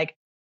revelation, like,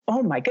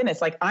 oh my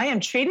goodness, like I am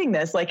treating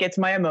this like it's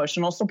my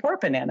emotional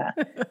support banana.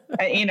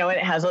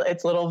 It has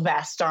its little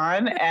vest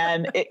on,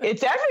 and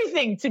it's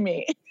everything to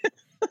me.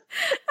 And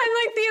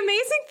like the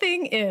amazing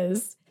thing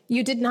is,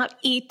 you did not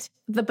eat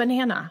the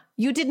banana.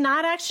 You did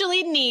not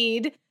actually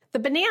need the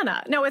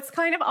banana. No, it's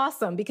kind of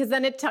awesome, because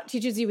then it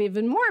teaches you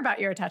even more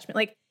about your attachment.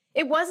 Like,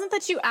 it wasn't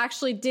that you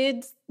actually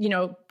did,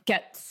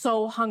 get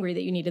so hungry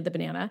that you needed the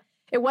banana.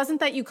 It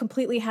wasn't that you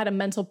completely had a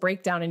mental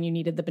breakdown and you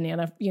needed the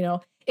banana,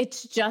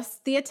 It's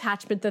just the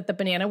attachment that the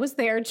banana was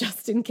there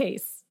just in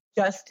case.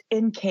 Just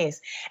in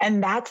case.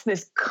 And that's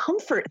this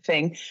comfort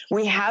thing.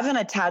 We have an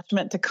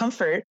attachment to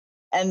comfort,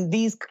 and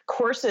these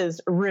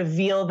courses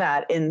reveal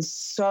that in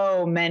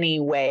so many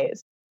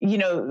ways.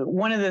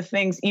 One of the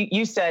things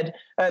you said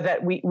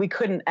that we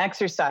couldn't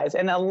exercise,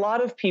 and a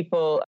lot of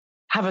people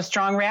have a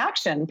strong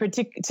reaction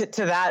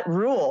to that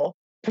rule,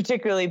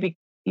 particularly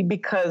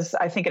because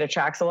I think it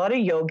attracts a lot of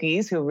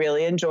yogis who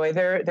really enjoy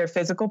their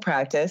physical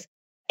practice.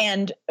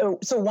 And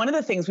so one of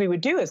the things we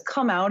would do is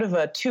come out of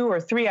a 2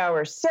 or 3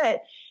 hour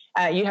sit.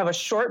 You have a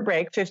short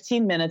break,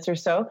 15 minutes or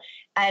so,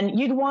 and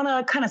you'd want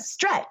to kind of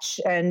stretch.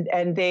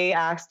 And they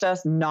asked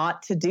us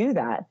not to do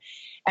that.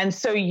 And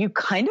so you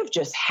kind of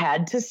just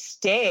had to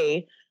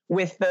stay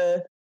with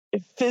the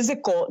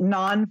physical,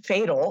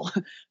 non-fatal,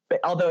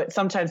 although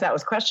sometimes that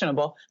was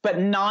questionable, but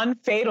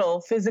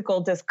non-fatal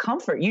physical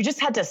discomfort. You just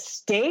had to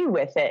stay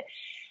with it.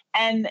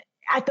 And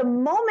at the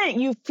moment,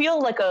 you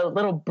feel like a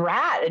little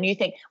brat and you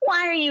think,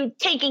 why are you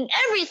taking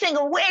everything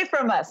away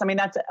from us? I mean,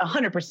 that's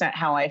 100%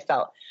 how I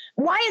felt.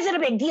 Why is it a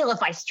big deal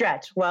if I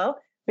stretch? Well,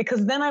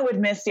 because then I would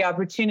miss the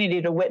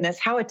opportunity to witness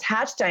how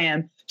attached I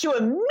am to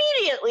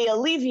immediately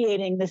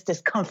alleviating this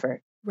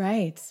discomfort.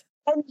 Right.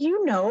 And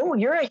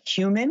you're a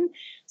human.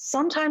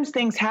 Sometimes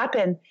things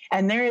happen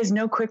and there is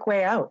no quick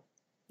way out.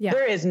 Yeah.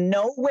 There is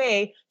no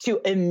way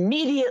to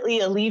immediately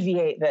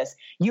alleviate this.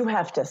 You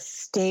have to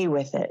stay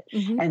with it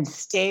and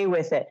stay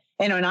with it.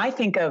 And when I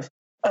think of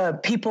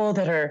people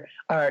that are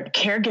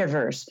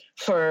caregivers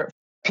for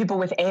people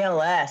with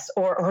ALS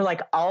or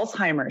like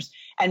Alzheimer's.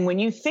 And when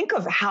you think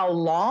of how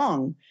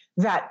long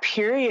that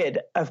period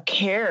of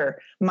care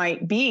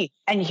might be,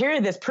 and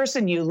here this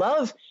person you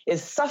love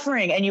is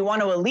suffering and you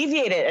want to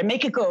alleviate it and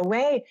make it go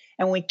away,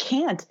 and we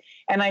can't.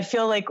 And I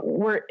feel like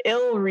we're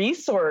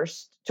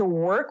ill-resourced to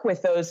work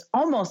with those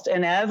almost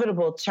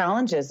inevitable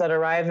challenges that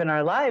arrive in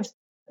our lives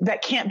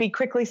that can't be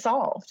quickly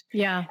solved.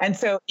 Yeah. And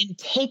so in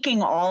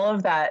taking all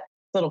of that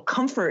little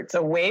comforts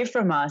away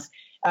from us,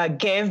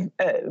 gave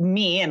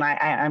me, and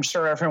I'm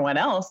sure everyone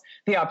else,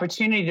 the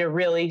opportunity to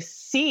really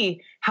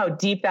see how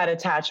deep that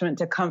attachment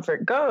to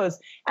comfort goes,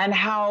 and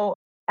how,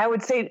 I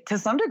would say to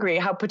some degree,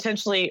 how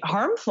potentially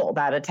harmful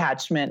that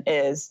attachment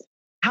is,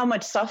 how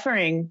much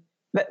suffering,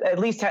 at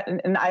least,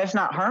 and if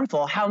not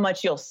harmful, how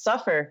much you'll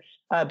suffer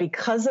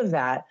because of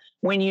that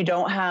when you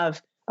don't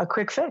have a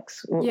quick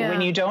fix,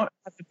 when you don't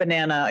have a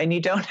banana and you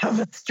don't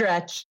have a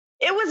stretch.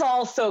 It was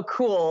all so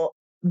cool,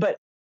 but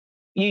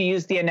you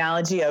used the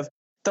analogy of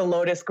the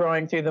lotus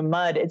growing through the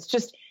mud.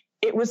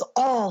 It was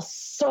all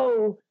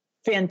so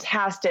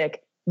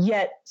fantastic,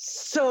 yet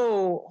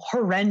so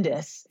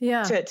horrendous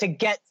to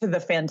get to the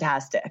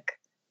fantastic.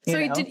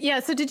 So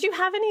did you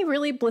have any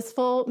really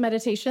blissful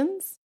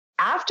meditations?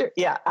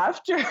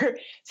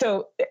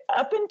 So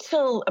up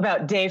until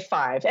about day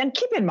 5, and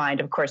keep in mind,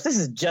 of course, this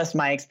is just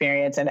my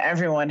experience and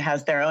everyone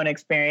has their own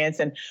experience.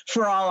 And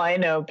for all I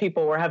know,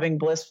 people were having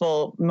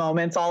blissful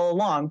moments all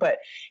along, but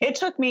it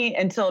took me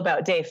until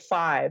about day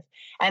 5.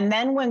 And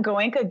then when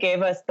Goenka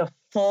gave us the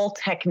full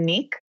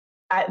technique,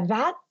 at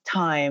that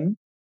time,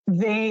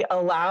 they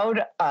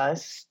allowed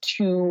us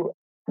to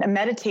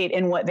meditate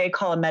in what they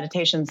call a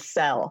meditation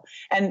cell.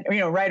 And,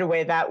 right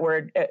away, that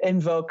word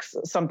invokes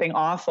something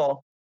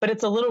awful. But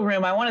it's a little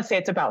room. I want to say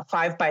it's about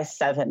 5 by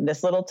 7,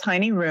 this little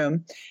tiny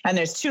room. And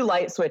there's 2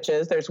 light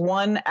switches. There's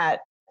one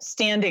at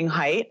standing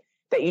height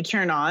that you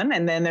turn on,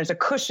 and then there's a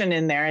cushion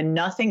in there and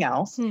nothing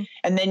else.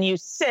 And then you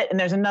sit, and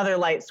there's another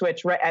light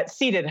switch right at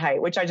seated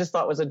height, which I just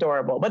thought was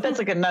adorable. But that's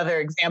like another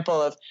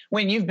example of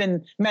when you've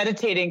been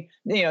meditating,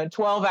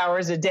 12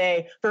 hours a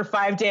day for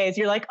 5 days,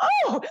 you're like,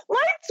 oh,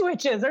 light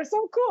switches are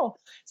so cool.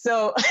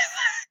 So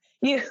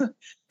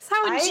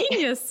how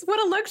ingenious.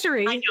 What a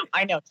luxury.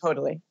 I know,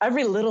 totally.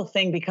 Every little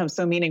thing becomes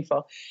so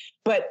meaningful.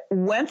 But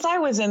once I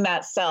was in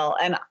that cell,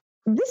 and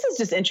this is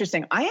just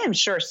interesting, I am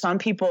sure some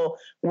people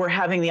were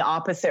having the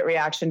opposite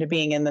reaction to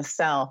being in the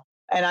cell.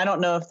 And I don't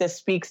know if this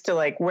speaks to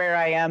like where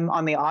I am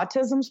on the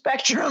autism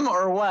spectrum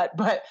or what,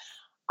 but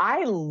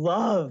I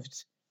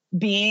loved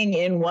being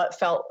in what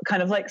felt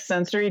kind of like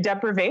sensory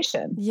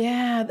deprivation.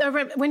 Yeah.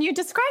 When you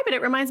describe it,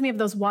 it reminds me of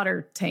those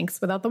water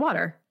tanks without the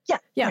water.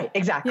 Yeah. Right,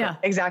 exactly. Yeah.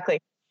 Exactly.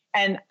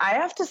 And I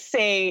have to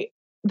say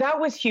that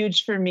was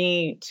huge for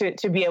me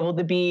to be able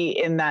to be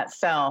in that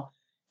cell.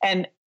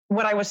 And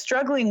what I was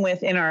struggling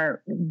with in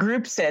our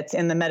group sits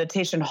in the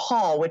meditation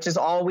hall, which is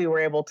all we were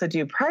able to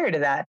do prior to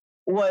that,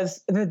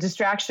 was the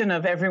distraction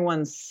of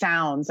everyone's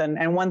sounds.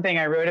 And one thing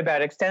I wrote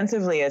about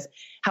extensively is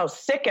how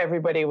sick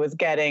everybody was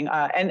getting.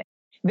 And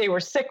they were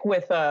sick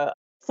with a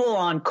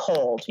full-on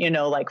cold,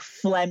 like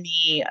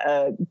phlegmy,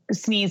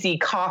 sneezy,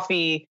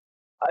 coughy,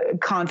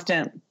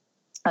 constant.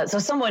 So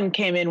someone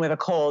came in with a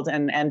cold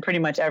and pretty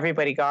much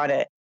everybody got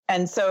it.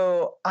 And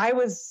so I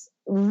was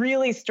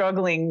really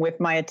struggling with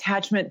my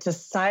attachment to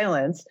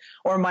silence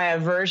or my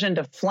aversion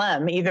to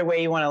phlegm, either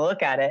way you want to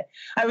look at it.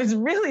 I was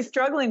really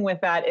struggling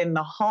with that in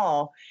the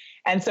hall.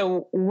 And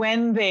so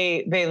when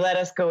they let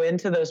us go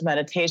into those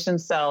meditation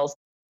cells,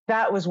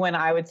 that was when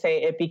I would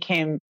say it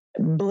became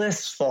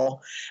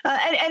blissful.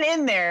 And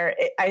in there,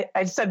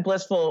 I said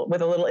blissful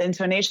with a little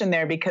intonation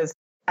there because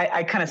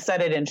I kind of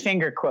said it in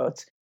finger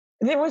quotes.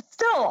 There was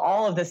still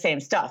all of the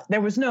same stuff.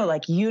 There was no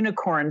like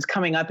unicorns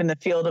coming up in the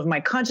field of my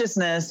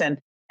consciousness and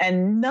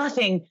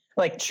nothing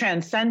like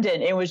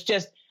transcendent. It was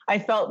just, I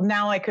felt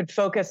now I could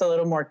focus a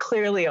little more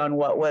clearly on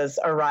what was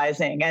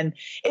arising. And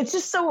it's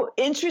just so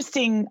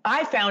interesting.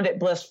 I found it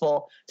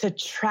blissful to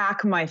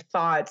track my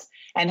thoughts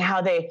and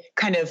how they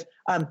kind of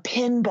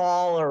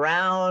pinball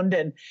around.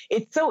 And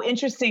it's so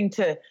interesting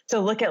to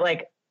look at,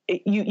 like,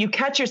 you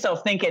catch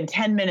yourself thinking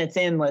 10 minutes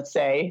in, let's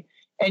say,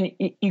 and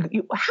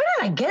you how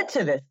did I get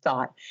to this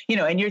thought?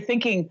 And you're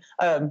thinking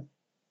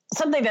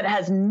something that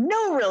has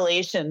no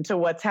relation to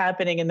what's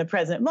happening in the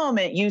present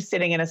moment. You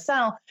sitting in a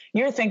cell,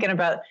 you're thinking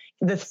about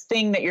this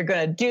thing that you're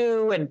going to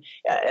do, and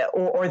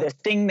or the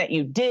thing that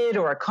you did,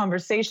 or a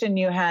conversation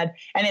you had.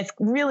 And it's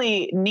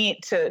really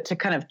neat to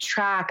kind of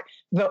track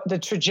the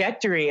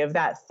trajectory of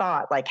that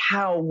thought, like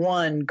how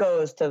one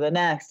goes to the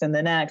next and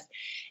the next.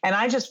 And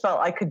I just felt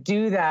I could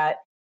do that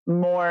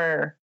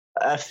more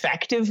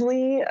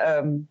effectively.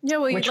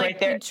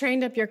 You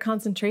trained up your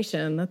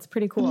concentration. That's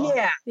pretty cool.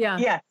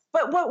 Yeah.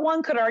 But what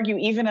one could argue,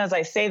 even as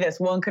I say this,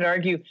 one could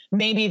argue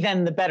maybe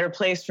then the better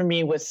place for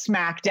me was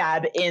smack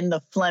dab in the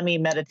phlegmy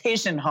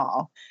meditation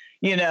hall,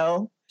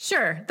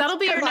 Sure. That'll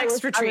be your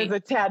next retreat. I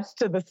was attached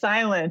to the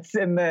silence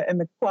and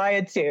the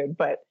quietude,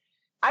 but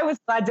I was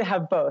glad to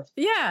have both.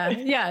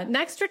 Yeah.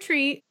 Next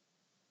retreat,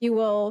 You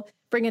will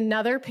bring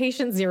another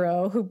patient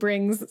zero who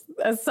brings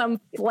some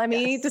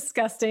phlegmy,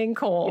 disgusting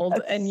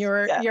cold, and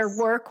your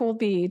work will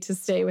be to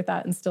stay with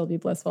that and still be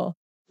blissful.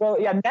 Well,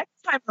 yeah,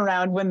 next time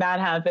around when that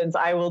happens,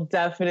 I will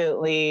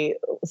definitely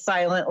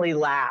silently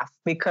laugh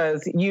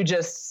because you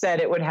just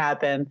said it would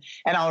happen,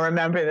 and I'll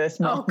remember this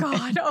moment. Oh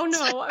God. Oh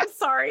no, I'm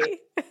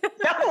sorry.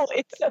 No,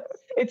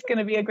 it's going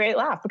to be a great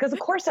laugh because of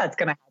course that's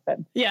going to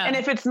happen. Yeah. And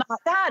if it's not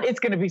that, it's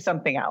going to be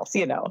something else,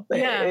 you know.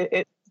 Yeah.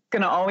 It's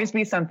going to always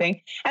be something.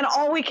 And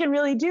all we can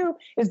really do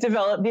is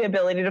develop the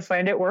ability to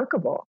find it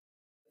workable.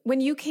 When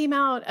you came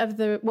out of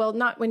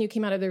not when you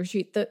came out of the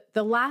retreat,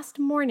 the last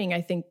morning,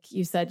 I think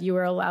you said you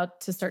were allowed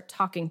to start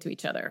talking to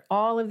each other.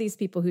 All of these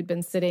people who'd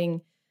been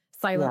sitting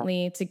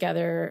silently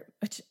together,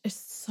 which is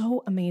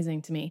so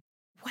amazing to me.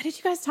 What did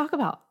you guys talk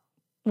about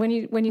when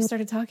you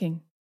started talking?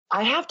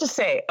 I have to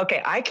say,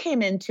 okay, I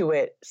came into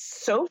it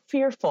so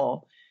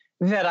fearful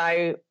that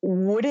I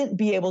wouldn't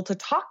be able to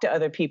talk to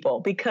other people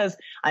because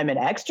I'm an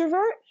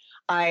extrovert.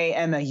 I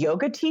am a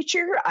yoga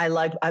teacher. I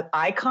like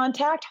eye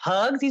contact,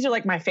 hugs. These are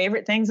like my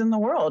favorite things in the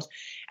world.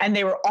 And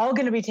they were all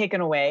going to be taken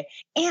away.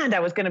 And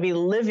I was going to be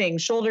living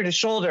shoulder to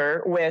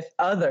shoulder with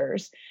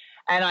others.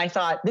 And I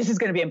thought, this is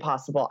going to be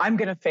impossible. I'm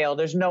going to fail.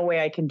 There's no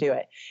way I can do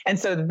it. And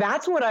so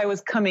that's what I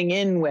was coming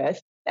in with.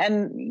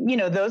 And, you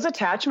know, those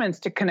attachments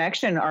to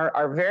connection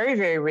are very,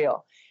 very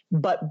real.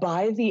 But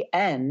by the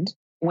end,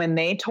 when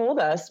they told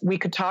us we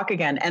could talk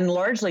again, and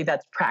largely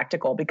that's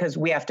practical because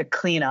we have to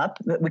clean up,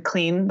 we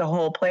clean the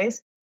whole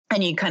place,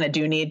 and you kind of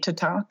do need to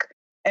talk.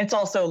 It's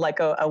also like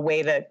a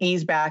way to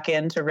ease back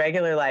into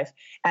regular life.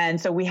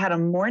 And so we had a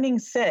morning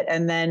sit,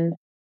 and then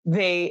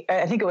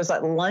I think it was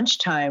at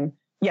lunchtime.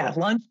 Yeah,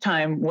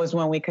 lunchtime was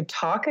when we could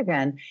talk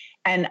again.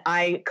 And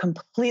I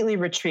completely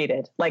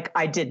retreated. Like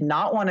I did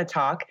not want to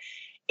talk.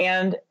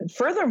 And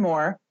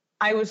furthermore,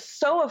 I was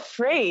so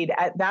afraid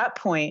at that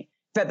point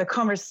that the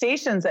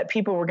conversations that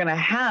people were going to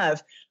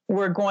have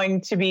were going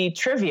to be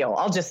trivial.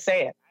 I'll just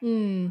say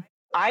it.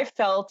 I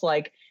felt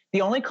like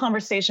the only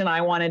conversation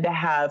I wanted to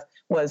have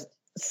was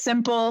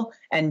simple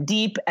and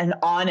deep and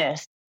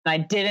honest. And I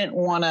didn't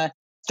want to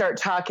start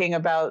talking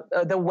about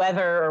the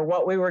weather or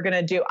what we were going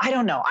to do. I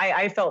don't know.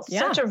 I felt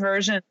such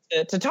aversion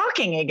to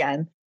talking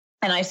again.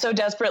 And I so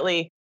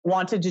desperately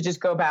wanted to just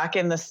go back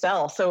in the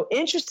cell. So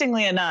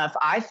interestingly enough,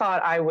 I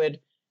thought I would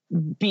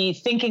be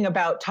thinking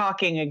about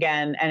talking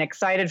again and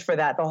excited for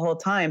that the whole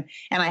time.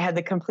 And I had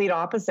the complete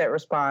opposite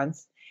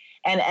response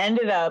and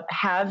ended up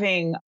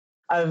having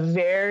a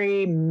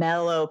very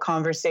mellow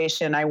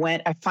conversation.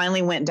 I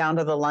finally went down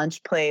to the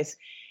lunch place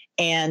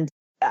and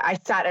I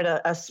sat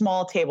at a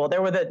small table.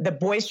 There were the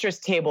boisterous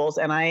tables,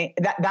 and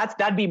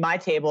that'd be my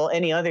table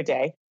any other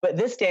day. But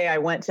this day I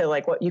went to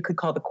like what you could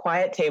call the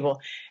quiet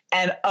table.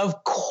 And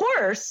of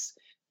course,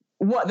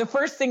 what the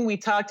first thing we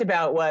talked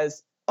about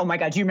was, oh my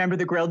God, do you remember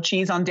the grilled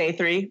cheese on day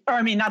 3? Or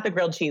I mean, not the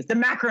grilled cheese, the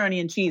macaroni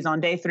and cheese on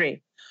day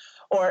 3.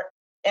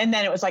 And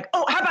then it was like,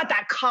 oh, how about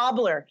that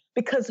cobbler?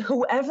 Because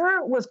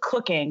whoever was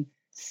cooking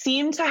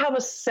seemed to have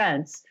a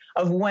sense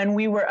of when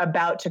we were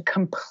about to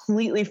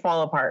completely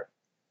fall apart.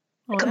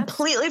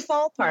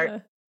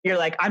 You're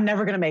like, I'm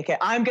never going to make it.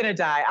 I'm going to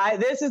die.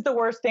 This is the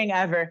worst thing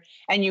ever.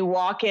 And you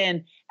walk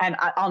in and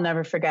I'll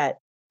never forget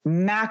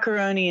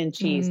macaroni and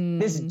cheese,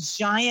 this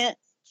giant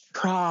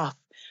trough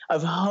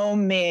of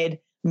homemade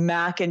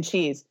mac and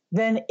cheese.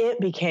 Then it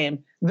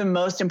became the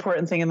most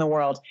important thing in the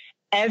world.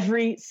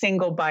 Every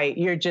single bite,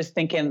 you're just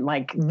thinking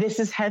like, this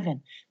is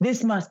heaven.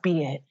 This must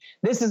be it.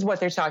 This is what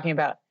they're talking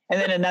about. And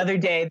then another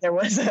day there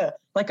was a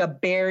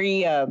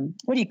berry,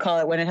 what do you call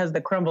it when it has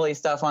the crumbly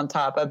stuff on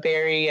top? A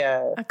berry.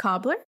 A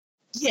cobbler?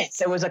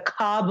 Yes, it was a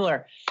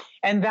cobbler.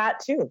 And that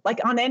too, like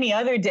on any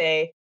other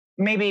day,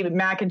 maybe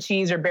mac and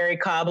cheese or berry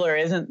cobbler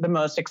isn't the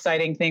most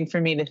exciting thing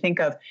for me to think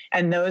of.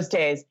 And those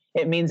days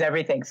it means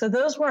everything. So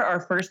those were our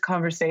first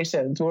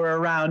conversations, were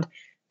around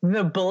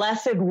the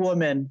blessed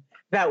woman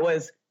that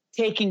was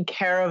taking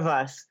care of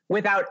us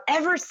without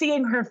ever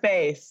seeing her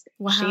face.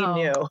 Wow. She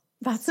knew.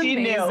 That's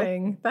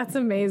amazing. That's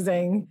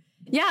amazing.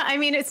 Yeah. I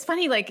mean, it's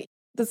funny. Like,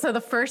 so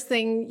the first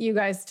thing you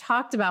guys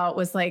talked about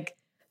was like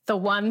the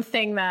one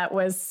thing that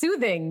was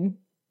soothing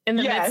in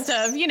the midst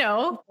of,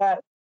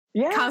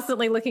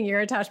 constantly looking at your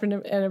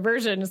attachment and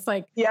aversion. It's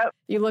like,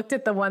 you looked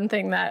at the one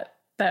thing that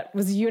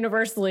was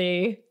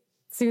universally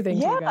soothing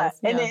to you guys.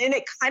 Yeah. And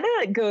it kind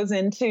of goes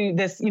into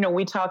this,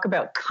 we talk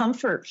about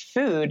comfort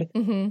food,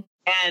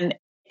 and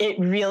it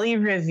really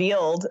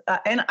revealed,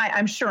 and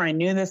I'm sure I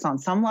knew this on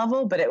some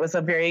level, but it was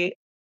a very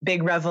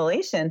big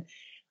revelation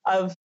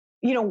of,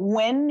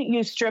 when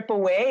you strip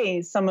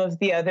away some of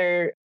the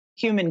other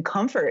human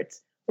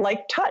comforts,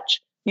 like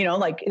touch,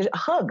 like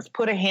hugs,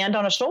 put a hand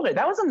on a shoulder.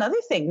 That was another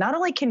thing. Not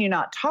only can you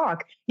not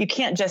talk, you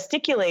can't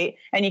gesticulate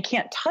and you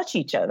can't touch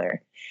each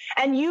other.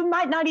 And you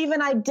might not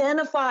even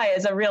identify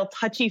as a real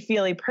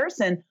touchy-feely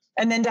person.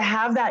 And then to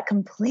have that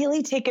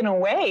completely taken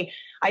away,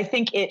 I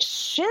think it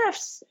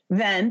shifts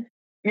then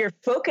your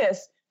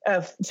focus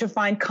to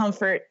find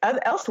comfort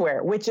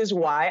elsewhere, which is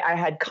why I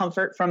had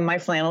comfort from my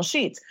flannel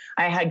sheets.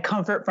 I had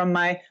comfort from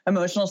my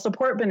emotional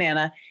support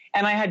banana,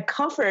 and I had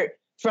comfort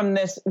from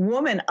this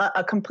woman,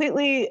 a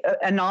completely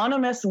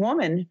anonymous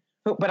woman,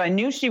 but I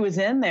knew she was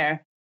in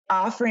there,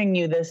 offering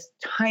you this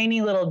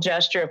tiny little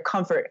gesture of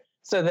comfort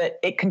so that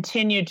it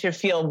continued to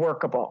feel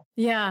workable.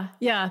 Yeah.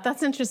 Yeah.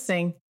 That's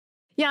interesting.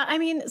 Yeah. I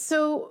mean,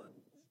 so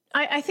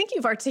I think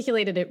you've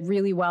articulated it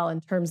really well in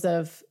terms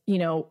of,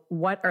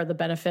 what are the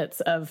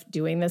benefits of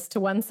doing this to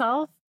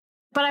oneself.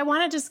 But I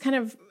want to just kind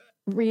of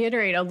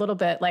reiterate a little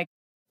bit, like,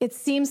 it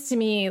seems to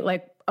me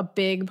like a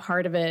big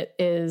part of it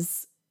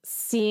is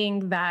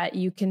seeing that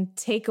you can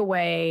take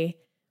away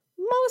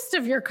most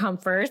of your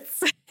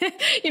comforts.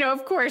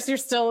 Of course, you're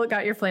still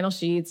got your flannel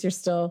sheets. You're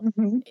still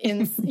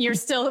you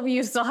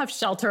still have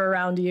shelter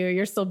around you.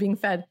 You're still being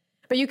fed,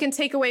 but you can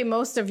take away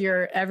most of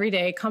your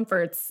everyday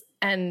comforts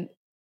and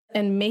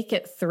make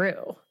it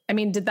through. I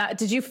mean,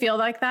 did you feel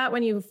like that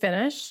when you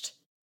finished?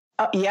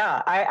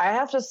 Yeah, I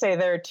have to say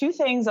there are two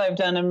things I've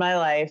done in my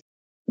life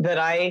that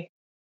I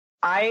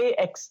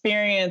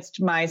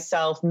experienced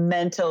myself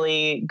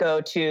mentally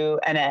go to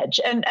an edge.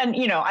 And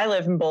I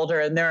live in Boulder,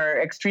 and there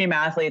are extreme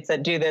athletes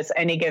that do this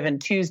any given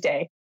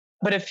Tuesday.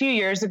 But a few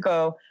years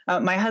ago,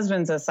 my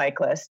husband's a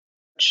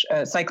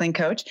cycling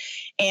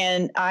coach,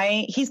 and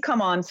he's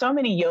come on so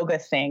many yoga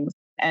things.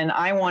 And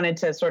I wanted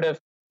to sort of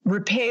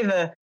repay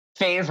the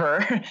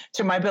favor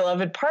to my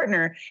beloved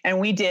partner. And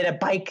we did a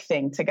bike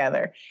thing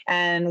together.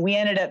 And we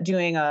ended up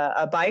doing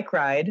a bike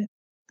ride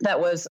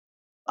that was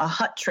a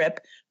hut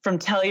trip from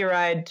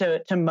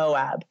Telluride to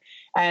Moab.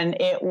 And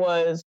it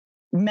was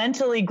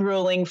mentally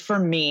grueling for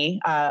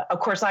me. Of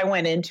course, I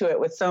went into it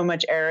with so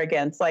much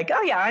arrogance, like,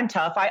 oh yeah, I'm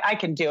tough. I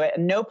can do it.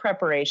 And no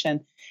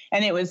preparation.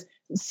 And it was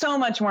so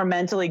much more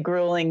mentally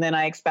grueling than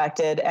I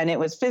expected. And it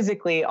was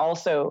physically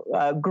also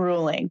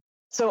grueling.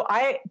 So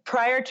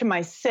prior to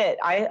my sit,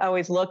 I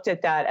always looked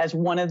at that as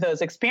one of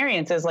those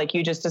experiences like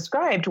you just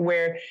described,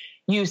 where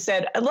you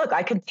said, look,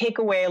 I can take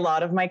away a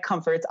lot of my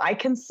comforts. I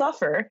can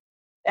suffer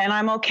and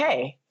I'm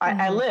okay.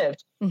 I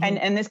lived.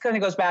 And this kind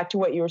of goes back to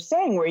what you were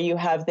saying, where you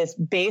have this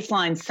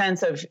baseline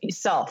sense of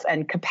self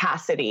and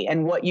capacity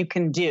and what you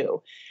can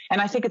do.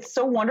 And I think it's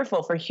so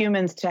wonderful for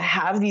humans to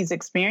have these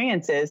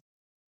experiences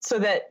so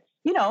that,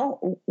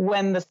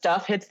 when the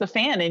stuff hits the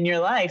fan in your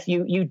life,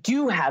 you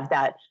do have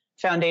that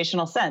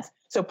foundational sense.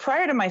 So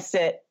prior to my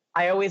sit,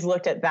 I always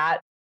looked at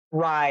that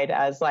ride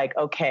as like,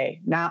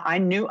 okay, now I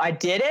knew I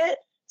did it.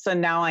 So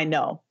now I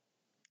know.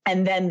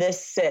 And then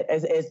this sit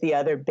is the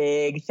other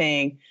big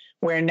thing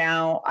where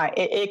now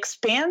it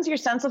expands your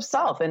sense of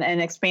self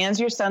and expands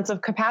your sense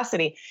of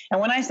capacity.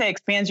 And when I say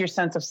expands your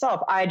sense of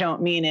self, I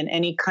don't mean in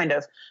any kind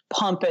of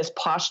pompous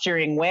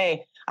posturing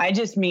way. I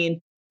just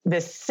mean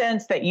this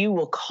sense that you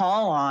will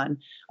call on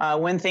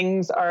when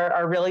things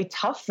are really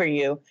tough for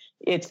you.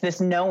 It's this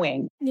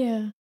knowing.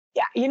 Yeah.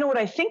 Yeah. What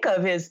I think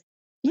of is,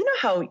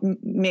 how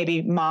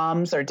maybe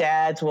moms or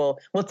dads will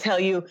tell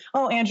you,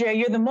 oh, Andrea,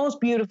 you're the most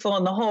beautiful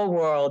in the whole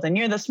world. And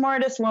you're the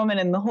smartest woman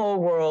in the whole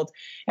world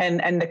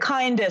and the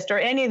kindest, or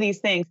any of these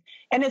things.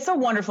 And it's so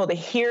wonderful to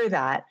hear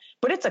that,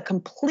 but it's a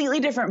completely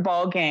different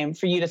ballgame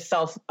for you to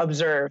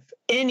self-observe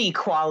any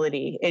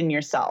quality in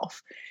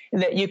yourself,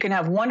 that you can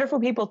have wonderful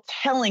people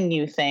telling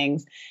you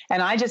things.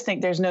 And I just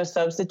think there's no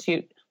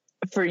substitute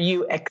for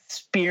you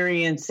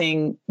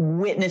experiencing,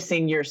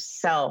 witnessing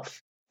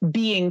yourself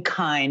being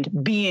kind,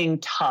 being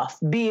tough,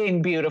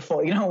 being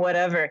beautiful,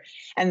 whatever.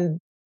 And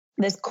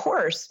this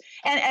course,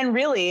 and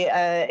really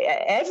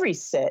every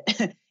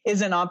sit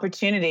is an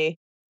opportunity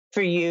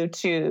for you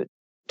to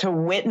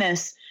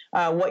witness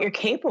what you're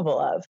capable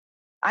of.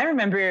 I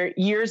remember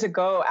years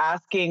ago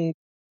asking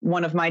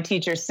one of my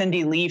teachers,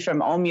 Cindy Lee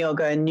from Om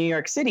Yoga in New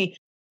York City.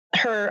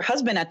 Her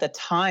husband at the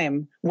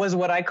time was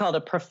what I called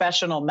a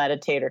professional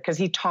meditator because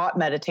he taught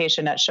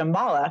meditation at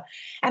Shambhala.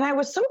 And I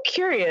was so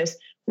curious,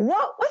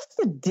 what's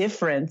the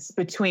difference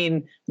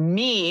between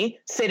me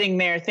sitting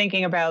there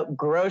thinking about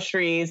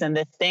groceries and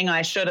the thing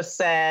I should have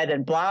said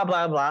and blah,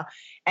 blah, blah,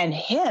 and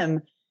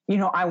him?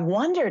 I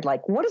wondered,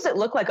 like, what does it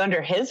look like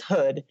under his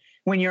hood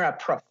when you're a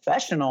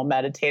professional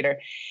meditator?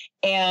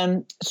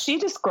 And she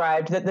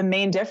described that the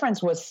main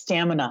difference was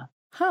stamina,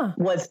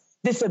 was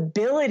this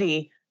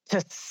ability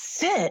to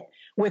sit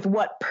with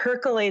what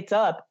percolates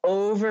up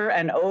over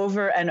and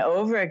over and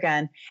over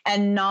again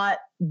and not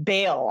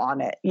bail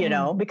on it,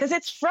 because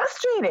it's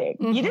frustrating.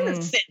 You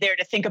didn't sit there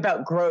to think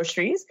about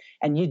groceries,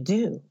 and you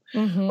do.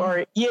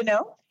 Or,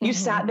 you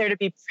sat there to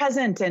be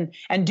present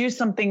and do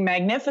something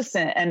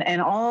magnificent,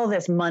 and all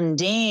this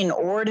mundane,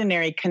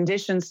 ordinary,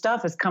 conditioned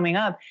stuff is coming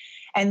up.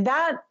 And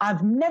that,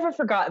 I've never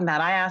forgotten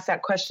that. I asked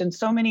that question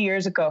so many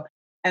years ago,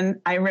 and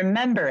I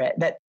remember it,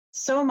 that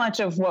so much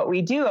of what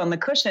we do on the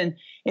cushion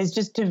is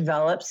just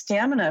develop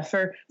stamina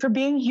for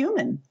being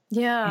human.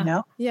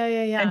 Yeah.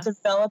 Yeah. And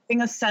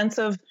developing a sense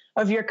of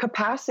your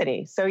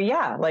capacity. So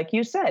yeah, like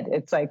you said,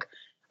 it's like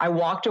I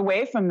walked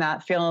away from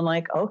that feeling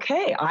like,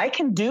 okay, I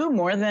can do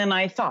more than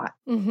I thought.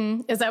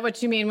 Is that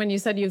what you mean when you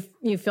said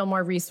you feel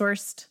more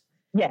resourced?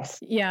 Yes.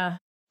 Yeah.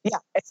 Yeah.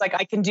 It's like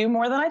I can do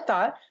more than I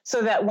thought,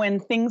 so that when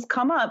things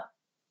come up,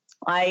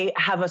 I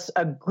have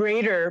a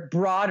greater,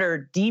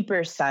 broader,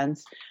 deeper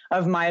sense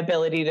of my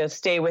ability to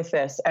stay with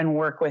this and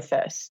work with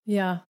this.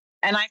 Yeah.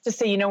 And I have to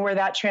say, you know, where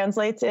that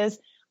translates is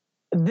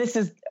this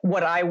is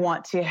what I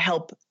want to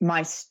help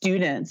my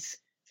students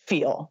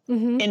feel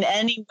in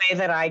any way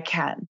that I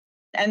can.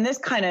 And this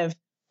kind of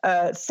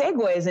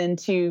segues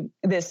into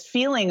this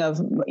feeling of,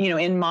 you know,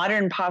 in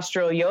modern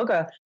postural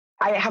yoga,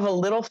 I have a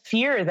little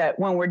fear that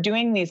when we're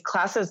doing these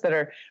classes that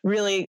are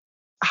really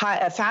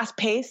fast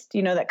paced,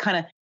 you know, that kind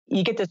of,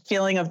 you get this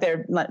feeling of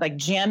they're like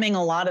jamming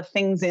a lot of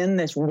things in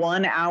this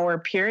 1 hour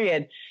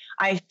period.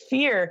 I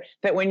fear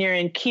that when you're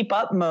in keep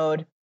up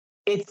mode,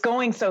 it's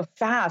going so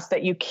fast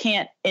that you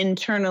can't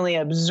internally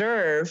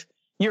observe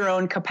your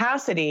own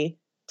capacity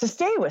to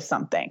stay with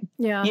something.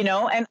 Yeah. You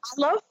know, and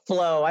I love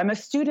flow. I'm a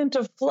student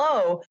of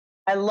flow.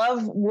 I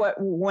love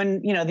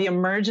when, you know, the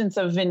emergence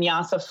of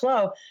vinyasa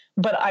flow,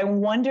 but I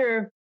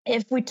wonder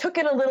if we took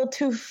it a little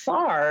too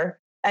far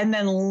and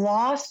then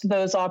lost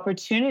those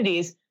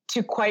opportunities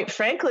to, quite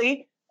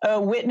frankly,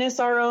 witness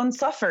our own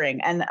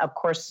suffering. And of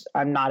course,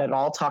 I'm not at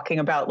all talking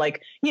about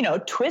like, you know,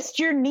 twist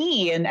your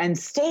knee and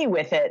stay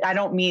with it. I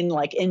don't mean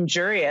like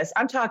injurious.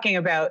 I'm talking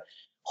about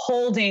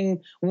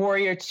holding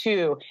warrior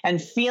two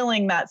and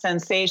feeling that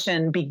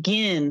sensation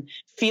begin,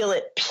 feel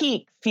it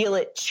peak, feel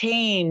it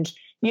change.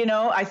 You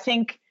know, I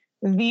think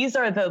these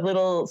are the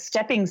little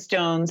stepping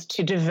stones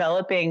to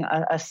developing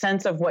a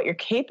sense of what you're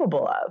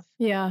capable of.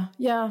 Yeah.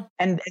 Yeah.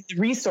 And the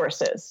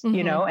resources,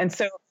 you know, and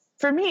so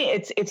for me,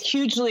 it's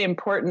hugely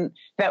important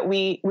that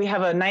we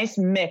have a nice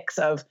mix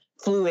of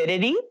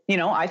fluidity. You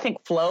know, I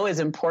think flow is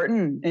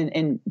important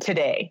in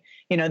today.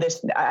 You know,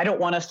 I don't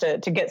want us to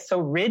get so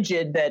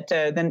rigid that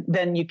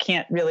then you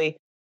can't really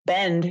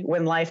bend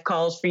when life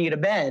calls for you to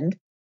bend.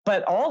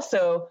 But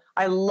also,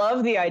 I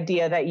love the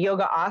idea that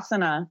yoga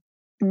asana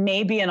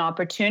may be an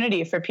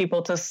opportunity for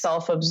people to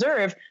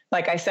self-observe,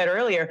 like I said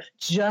earlier,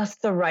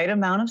 just the right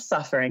amount of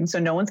suffering. So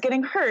no one's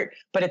getting hurt,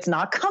 but it's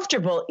not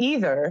comfortable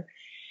either.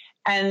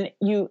 And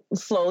you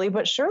slowly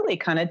but surely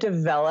kind of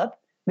develop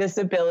this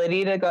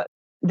ability to go,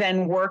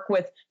 then work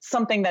with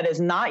something that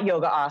is not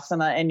yoga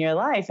asana in your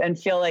life and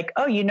feel like,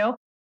 oh, you know,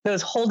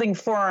 those holding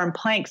forearm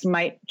planks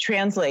might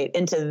translate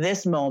into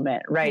this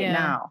moment right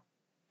now,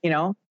 you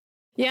know?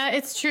 Yeah,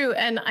 it's true.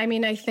 And I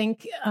mean, I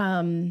think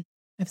I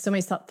have so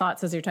many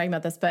thoughts as you're talking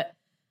about this, but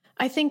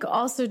I think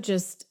also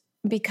just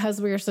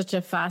because we are such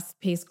a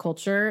fast-paced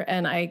culture,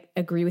 and I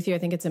agree with you, I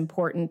think it's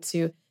important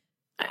to,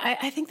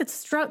 I think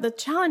the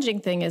challenging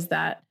thing is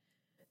that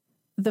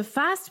the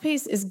fast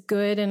pace is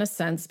good in a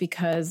sense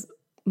because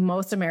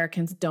most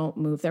Americans don't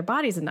move their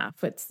bodies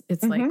enough. It's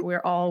like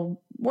we're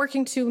all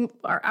working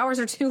our hours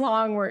are too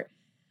long.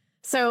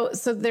 So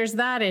there's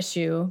that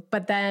issue,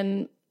 but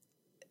then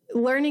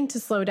learning to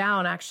slow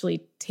down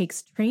actually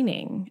takes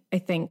training, I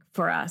think,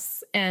 for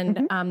us.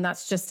 And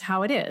that's just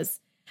how it is.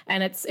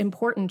 And it's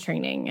important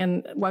training.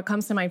 And what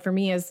comes to mind for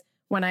me is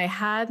when I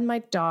had my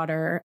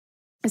daughter,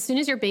 as soon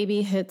as your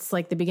baby hits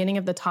like the beginning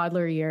of the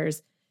toddler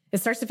years, it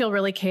starts to feel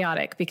really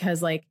chaotic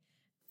because like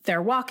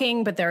they're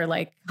walking, but they're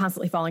like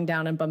constantly falling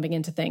down and bumping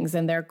into things,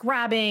 and they're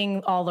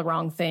grabbing all the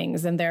wrong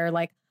things, and they're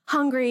like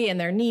hungry and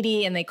they're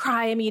needy and they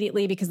cry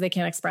immediately because they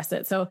can't express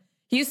it. So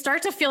you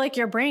start to feel like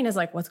your brain is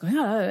like, what's going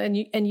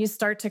on? And you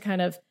start to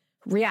kind of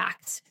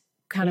react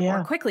kind of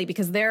more quickly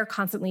because they're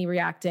constantly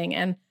reacting.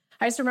 And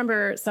I just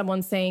remember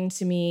someone saying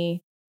to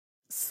me,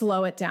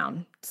 slow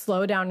down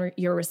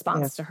your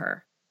response to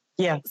her.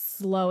 Yeah.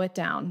 Slow it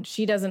down.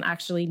 She doesn't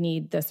actually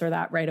need this or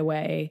that right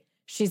away.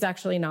 She's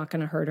actually not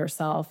going to hurt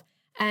herself.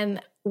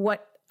 And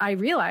what I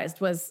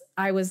realized was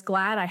I was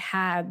glad I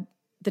had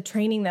the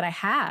training that I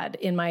had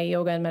in my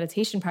yoga and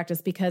meditation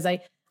practice because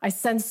I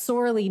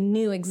sensorially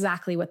knew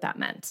exactly what that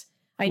meant.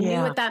 I knew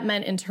what that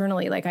meant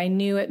internally. Like I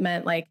knew it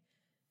meant like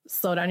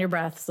slow down your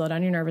breath, slow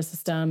down your nervous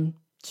system,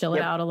 chill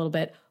it out a little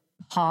bit,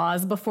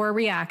 pause before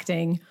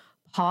reacting,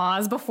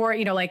 pause before,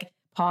 like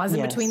pause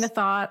in between the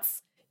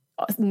thoughts.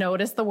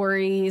 Notice the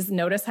worries,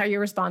 notice how you're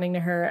responding to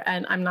her.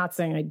 And I'm not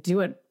saying I do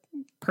it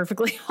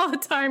perfectly all the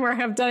time or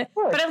have done it,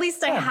 but at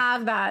least I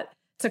have that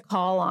to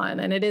call on.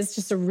 And it is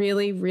just a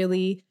really,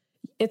 really,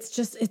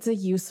 it's a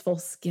useful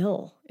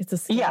skill. It's a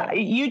skill. Yeah.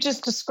 You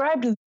just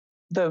described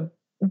the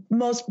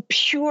most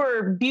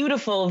pure,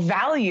 beautiful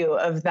value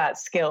of that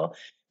skill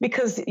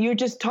because you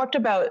just talked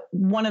about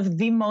one of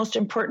the most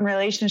important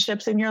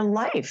relationships in your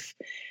life,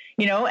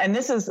 and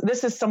this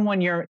is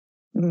someone you're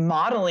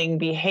modeling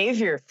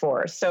behavior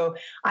for. So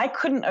I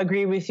couldn't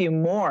agree with you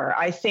more.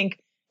 I think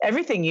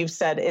everything you've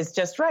said is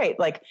just right.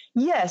 Like,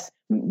 yes,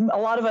 a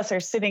lot of us are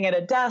sitting at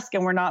a desk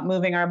and we're not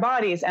moving our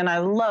bodies. And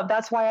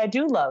that's why I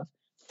do love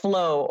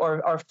flow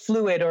or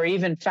fluid or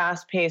even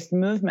fast-paced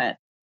movement.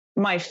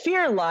 My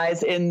fear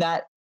lies in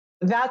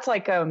that's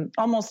like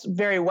almost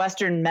very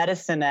Western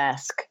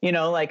medicine-esque,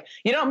 like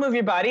you don't move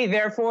your body,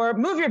 therefore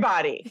move your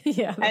body.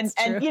 Yeah, that's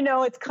true. And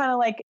it's kind of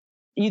like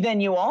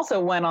you also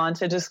went on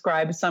to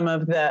describe some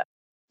of the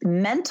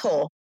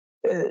mental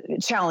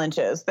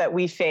challenges that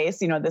we face,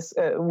 this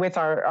with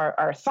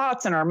our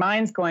thoughts and our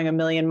minds going a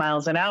million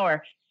miles an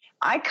hour.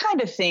 I kind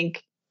of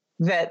think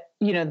that,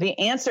 the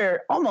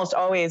answer almost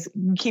always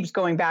keeps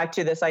going back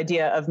to this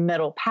idea of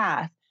middle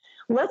path.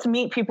 Let's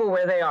meet people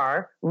where they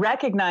are,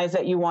 recognize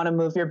that you want to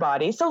move your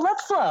body. So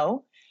let's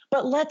flow,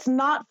 but let's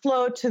not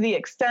flow to the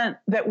extent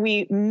that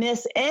we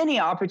miss any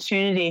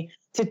opportunity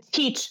to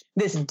teach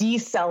this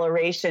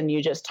deceleration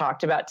you just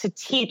talked about, to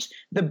teach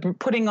the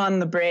putting on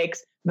the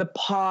brakes, the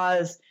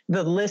pause,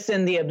 the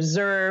listen, the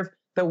observe,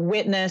 the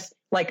witness,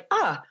 like,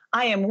 I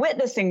am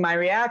witnessing my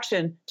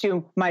reaction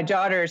to my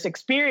daughter's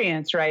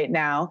experience right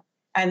now.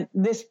 And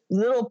this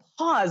little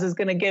pause is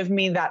going to give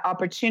me that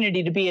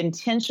opportunity to be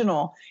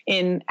intentional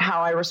in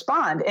how I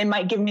respond. It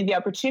might give me the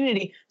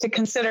opportunity to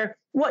consider,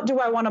 what do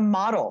I want to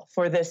model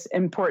for this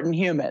important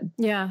human?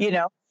 Yeah.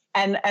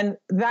 And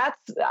that's,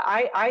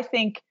 I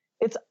think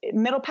it's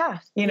middle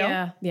path,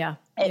 Yeah.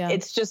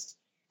 It's just,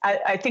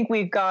 I think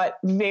we've got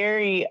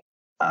very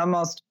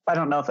almost, I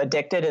don't know if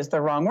addicted is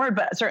the wrong word,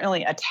 but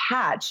certainly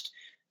attached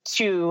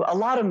to a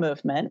lot of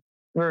movement.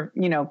 We're,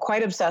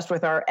 quite obsessed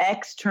with our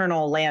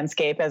external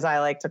landscape, as I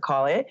like to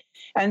call it.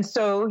 And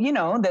so,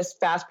 this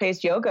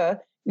fast-paced yoga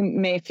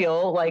may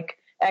feel like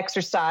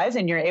exercise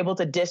and you're able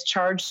to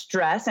discharge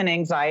stress and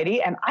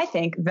anxiety. And I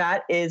think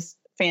that is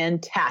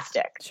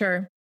fantastic.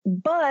 Sure.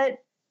 But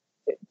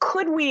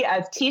could we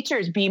as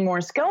teachers be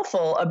more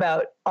skillful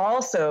about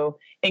also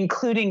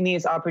including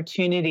these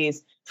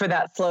opportunities for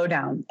that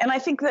slowdown? And I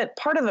think that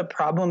part of the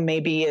problem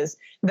maybe is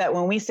that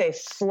when we say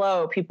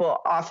slow, people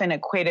often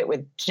equate it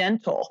with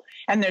gentle.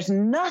 And there's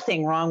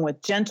nothing wrong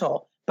with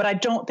gentle, but I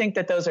don't think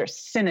that those are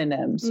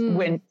synonyms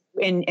when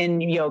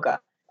in yoga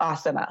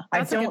asana.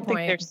 That's I don't think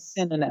they're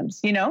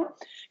synonyms,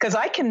 because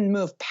I can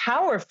move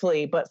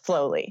powerfully but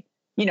slowly.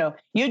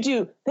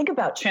 Think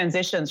about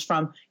transitions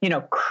from,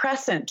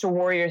 crescent to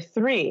warrior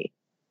 3.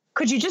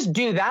 Could you just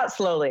do that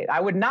slowly? I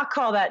would not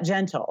call that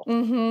gentle,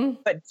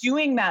 but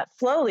doing that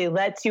slowly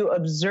lets you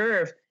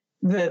observe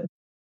the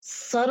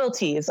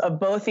subtleties of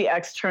both the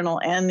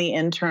external and the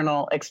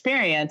internal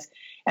experience.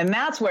 And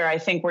that's where I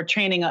think we're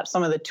training up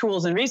some of the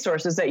tools and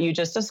resources that you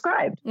just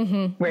described,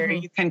 where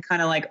you can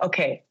kind of like,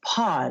 okay,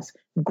 pause,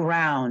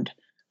 ground,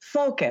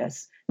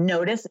 focus,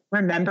 notice,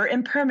 remember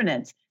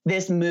impermanence.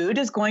 This mood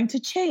is going to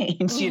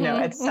change,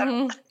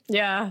 etc.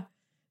 Yeah.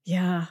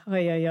 Yeah.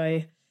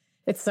 Oy.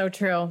 It's so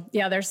true.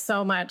 Yeah. There's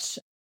so much.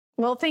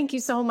 Well, thank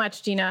you so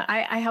much, Gina.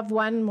 I have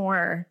one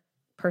more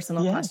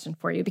personal question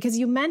for you, because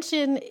you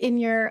mentioned in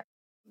your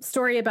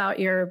story about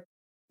your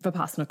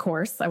Vipassana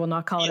course, I will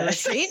not call it a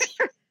retreat,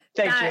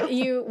 Thank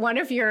you. One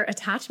of your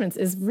attachments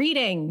is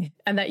reading,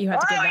 and that you had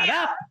to give that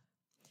up,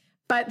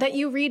 but that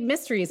you read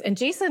mysteries. And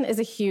Jason is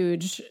a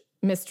huge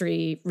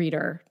mystery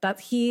reader, that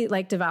he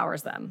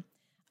devours them.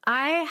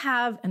 I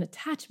have an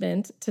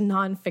attachment to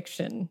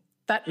nonfiction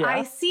that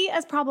I see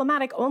as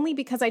problematic only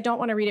because I don't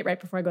want to read it right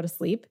before I go to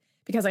sleep,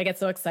 because I get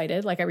so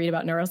excited. Like I read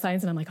about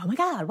neuroscience and I'm like, oh my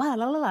God, wow,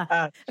 la, la, la.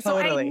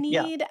 Totally.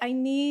 So I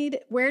need,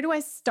 where do I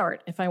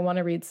start if I want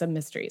to read some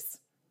mysteries?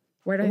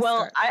 Where do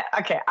I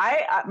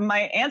start? My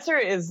answer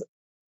is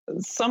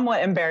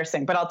somewhat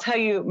embarrassing, but I'll tell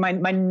you my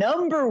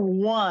number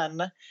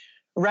one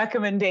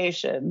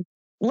recommendation.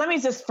 Let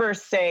me just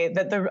first say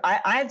that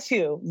I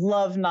too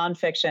love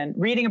nonfiction,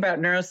 reading about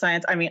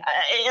neuroscience. I mean,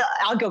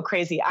 I'll go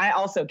crazy. I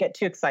also get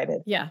too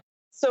excited. Yeah.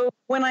 So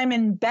when I'm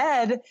in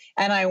bed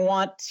and I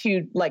want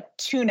to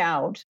tune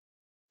out,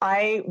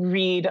 I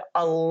read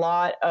a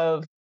lot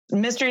of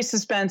mystery,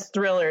 suspense,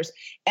 thrillers,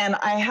 and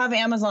I have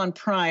Amazon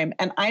Prime,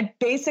 and I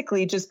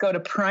basically just go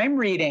to Prime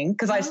Reading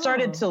because I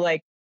started to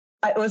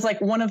it was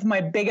one of my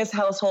biggest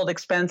household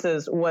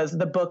expenses was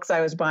the books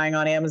I was buying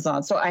on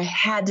Amazon. So I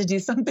had to do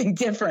something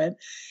different.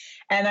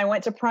 And I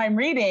went to Prime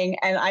Reading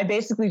and I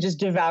basically just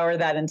devour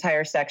that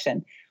entire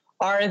section.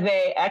 Are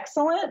they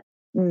excellent?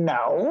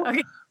 No.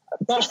 Okay.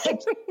 But,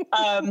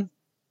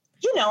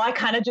 I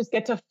kind of just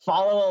get to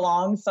follow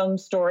along some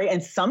story.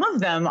 And some of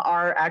them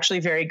are actually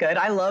very good.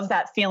 I love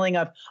that feeling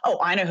of,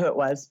 I know who it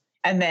was.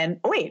 And then,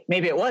 wait,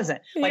 maybe it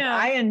wasn't.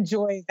 I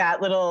enjoy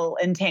that little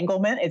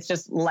entanglement. It's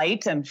just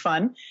light and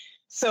fun.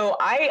 So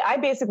I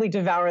basically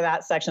devour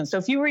that section. So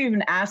if you were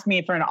even asked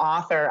me for an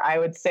author, I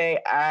would say,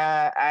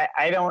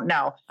 I don't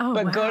know.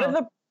 But go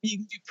to you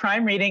can do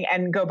Prime Reading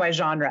and go by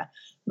genre.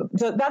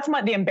 So that's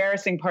the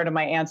embarrassing part of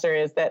my answer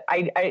is that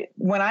I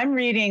when I'm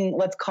reading,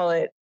 let's call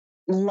it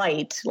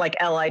light, like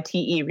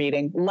LITE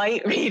reading,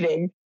 light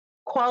reading,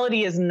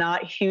 quality is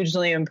not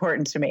hugely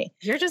important to me.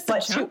 You're just a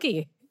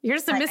junkie. You're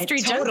just a mystery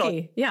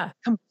junkie. Yeah.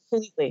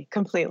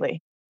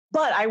 Completely.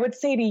 But I would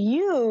say to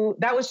you,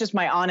 that was just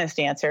my honest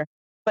answer.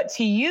 But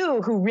to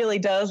you who really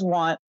does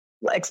want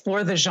to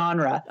explore the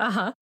genre,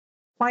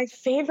 my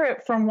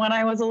favorite from when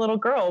I was a little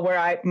girl,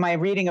 where my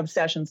reading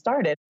obsession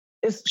started,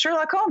 is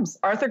Sherlock Holmes,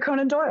 Arthur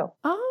Conan Doyle.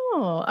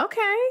 Oh,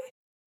 okay.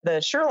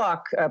 The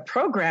Sherlock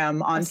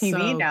program on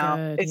TV now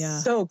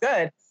is so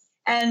good.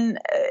 And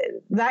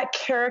that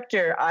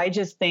character, I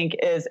just think,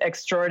 is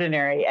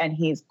extraordinary. And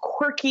he's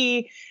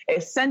quirky,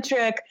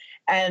 eccentric,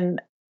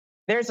 and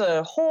there's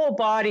a whole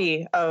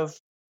body of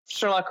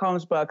Sherlock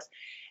Holmes books,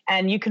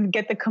 and you can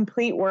get the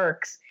complete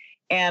works.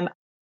 And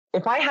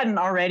if I hadn't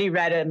already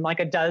read it like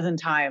a dozen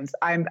times,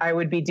 I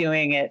would be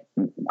doing it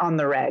on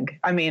the reg.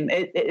 I mean,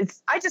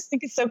 I just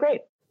think it's so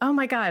great. Oh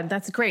my God,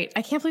 that's great.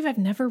 I can't believe I've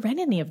never read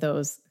any of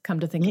those, come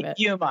to think of it.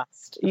 You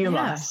must. You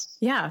must.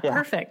 Yeah,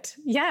 perfect.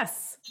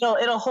 Yes.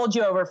 It'll hold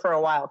you over for a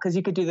while because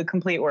you could do the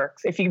complete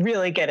works if you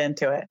really get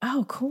into it.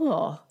 Oh,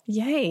 cool.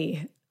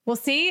 Yay. Well,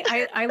 see,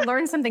 I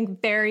learned something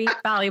very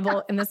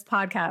valuable in this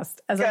podcast,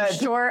 as Good. I'm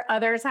sure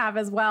others have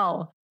as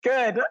well.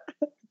 Good.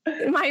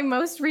 My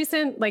most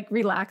recent,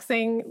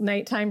 relaxing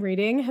nighttime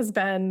reading has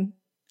been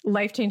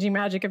Life-Changing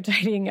Magic of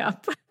Tidying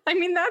Up. I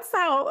mean, that's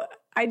how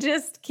I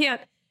just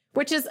can't,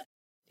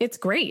 it's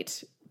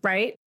great,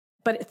 right?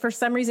 But for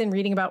some reason,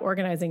 reading about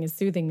organizing is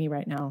soothing me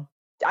right now.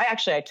 I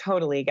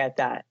totally get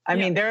that. I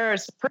mean, there are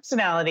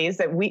personalities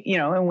that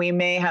and we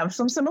may have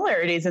some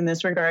similarities in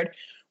this regard,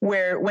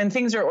 where when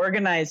things are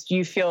organized,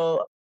 you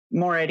feel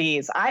more at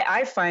ease.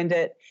 I find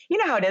it,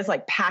 how it is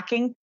like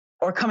packing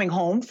or coming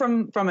home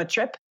from a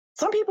trip.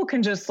 Some people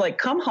can just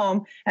come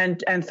home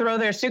and throw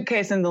their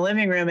suitcase in the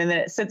living room and then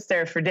it sits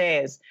there for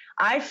days.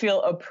 I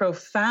feel a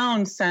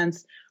profound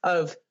sense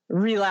of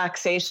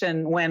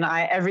relaxation when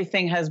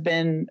everything has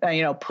been,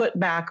 put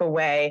back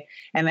away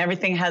and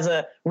everything has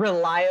a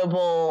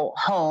reliable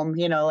home,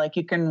 you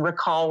can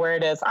recall where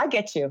it is. I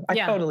get you. I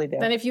totally do.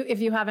 And if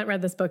you haven't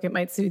read this book, it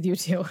might soothe you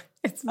too.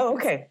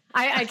 Okay.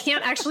 I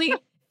can't actually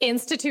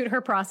institute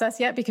her process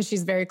yet because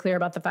she's very clear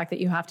about the fact that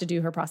you have to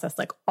do her process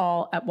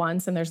all at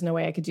once. And there's no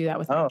way I could do that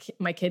with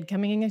my kid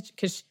coming in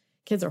because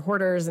kids are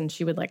hoarders and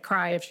she would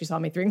cry if she saw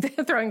me throwing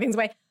things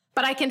away.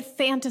 But I can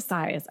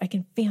fantasize. that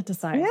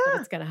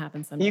it's going to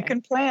happen someday. You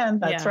can plan.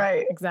 That's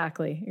right.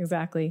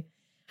 Exactly.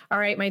 All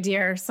right, my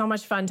dear. So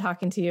much fun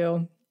talking to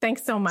you.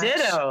 Thanks so much.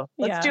 Ditto.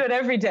 Let's do it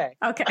every day.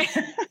 Okay.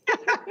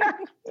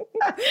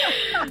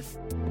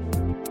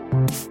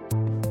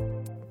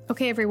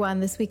 Okay,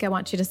 everyone. This week, I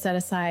want you to set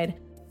aside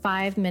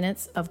 5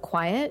 minutes of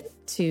quiet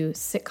to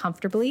sit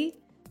comfortably,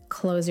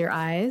 close your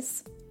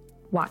eyes,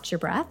 watch your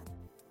breath,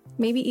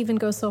 maybe even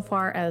go so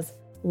far as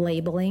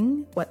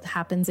labeling what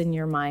happens in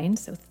your mind.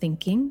 So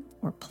thinking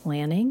or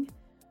planning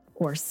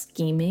or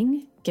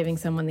scheming, giving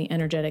someone the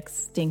energetic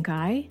stink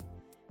eye.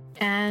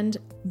 And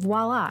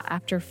voila,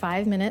 after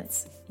 5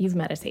 minutes, you've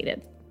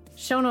meditated.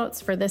 Show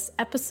notes for this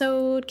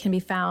episode can be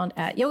found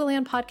at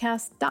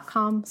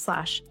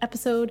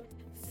yogalandpodcast.com/episode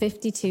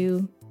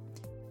 52.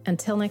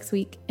 Until next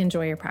week,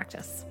 enjoy your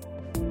practice.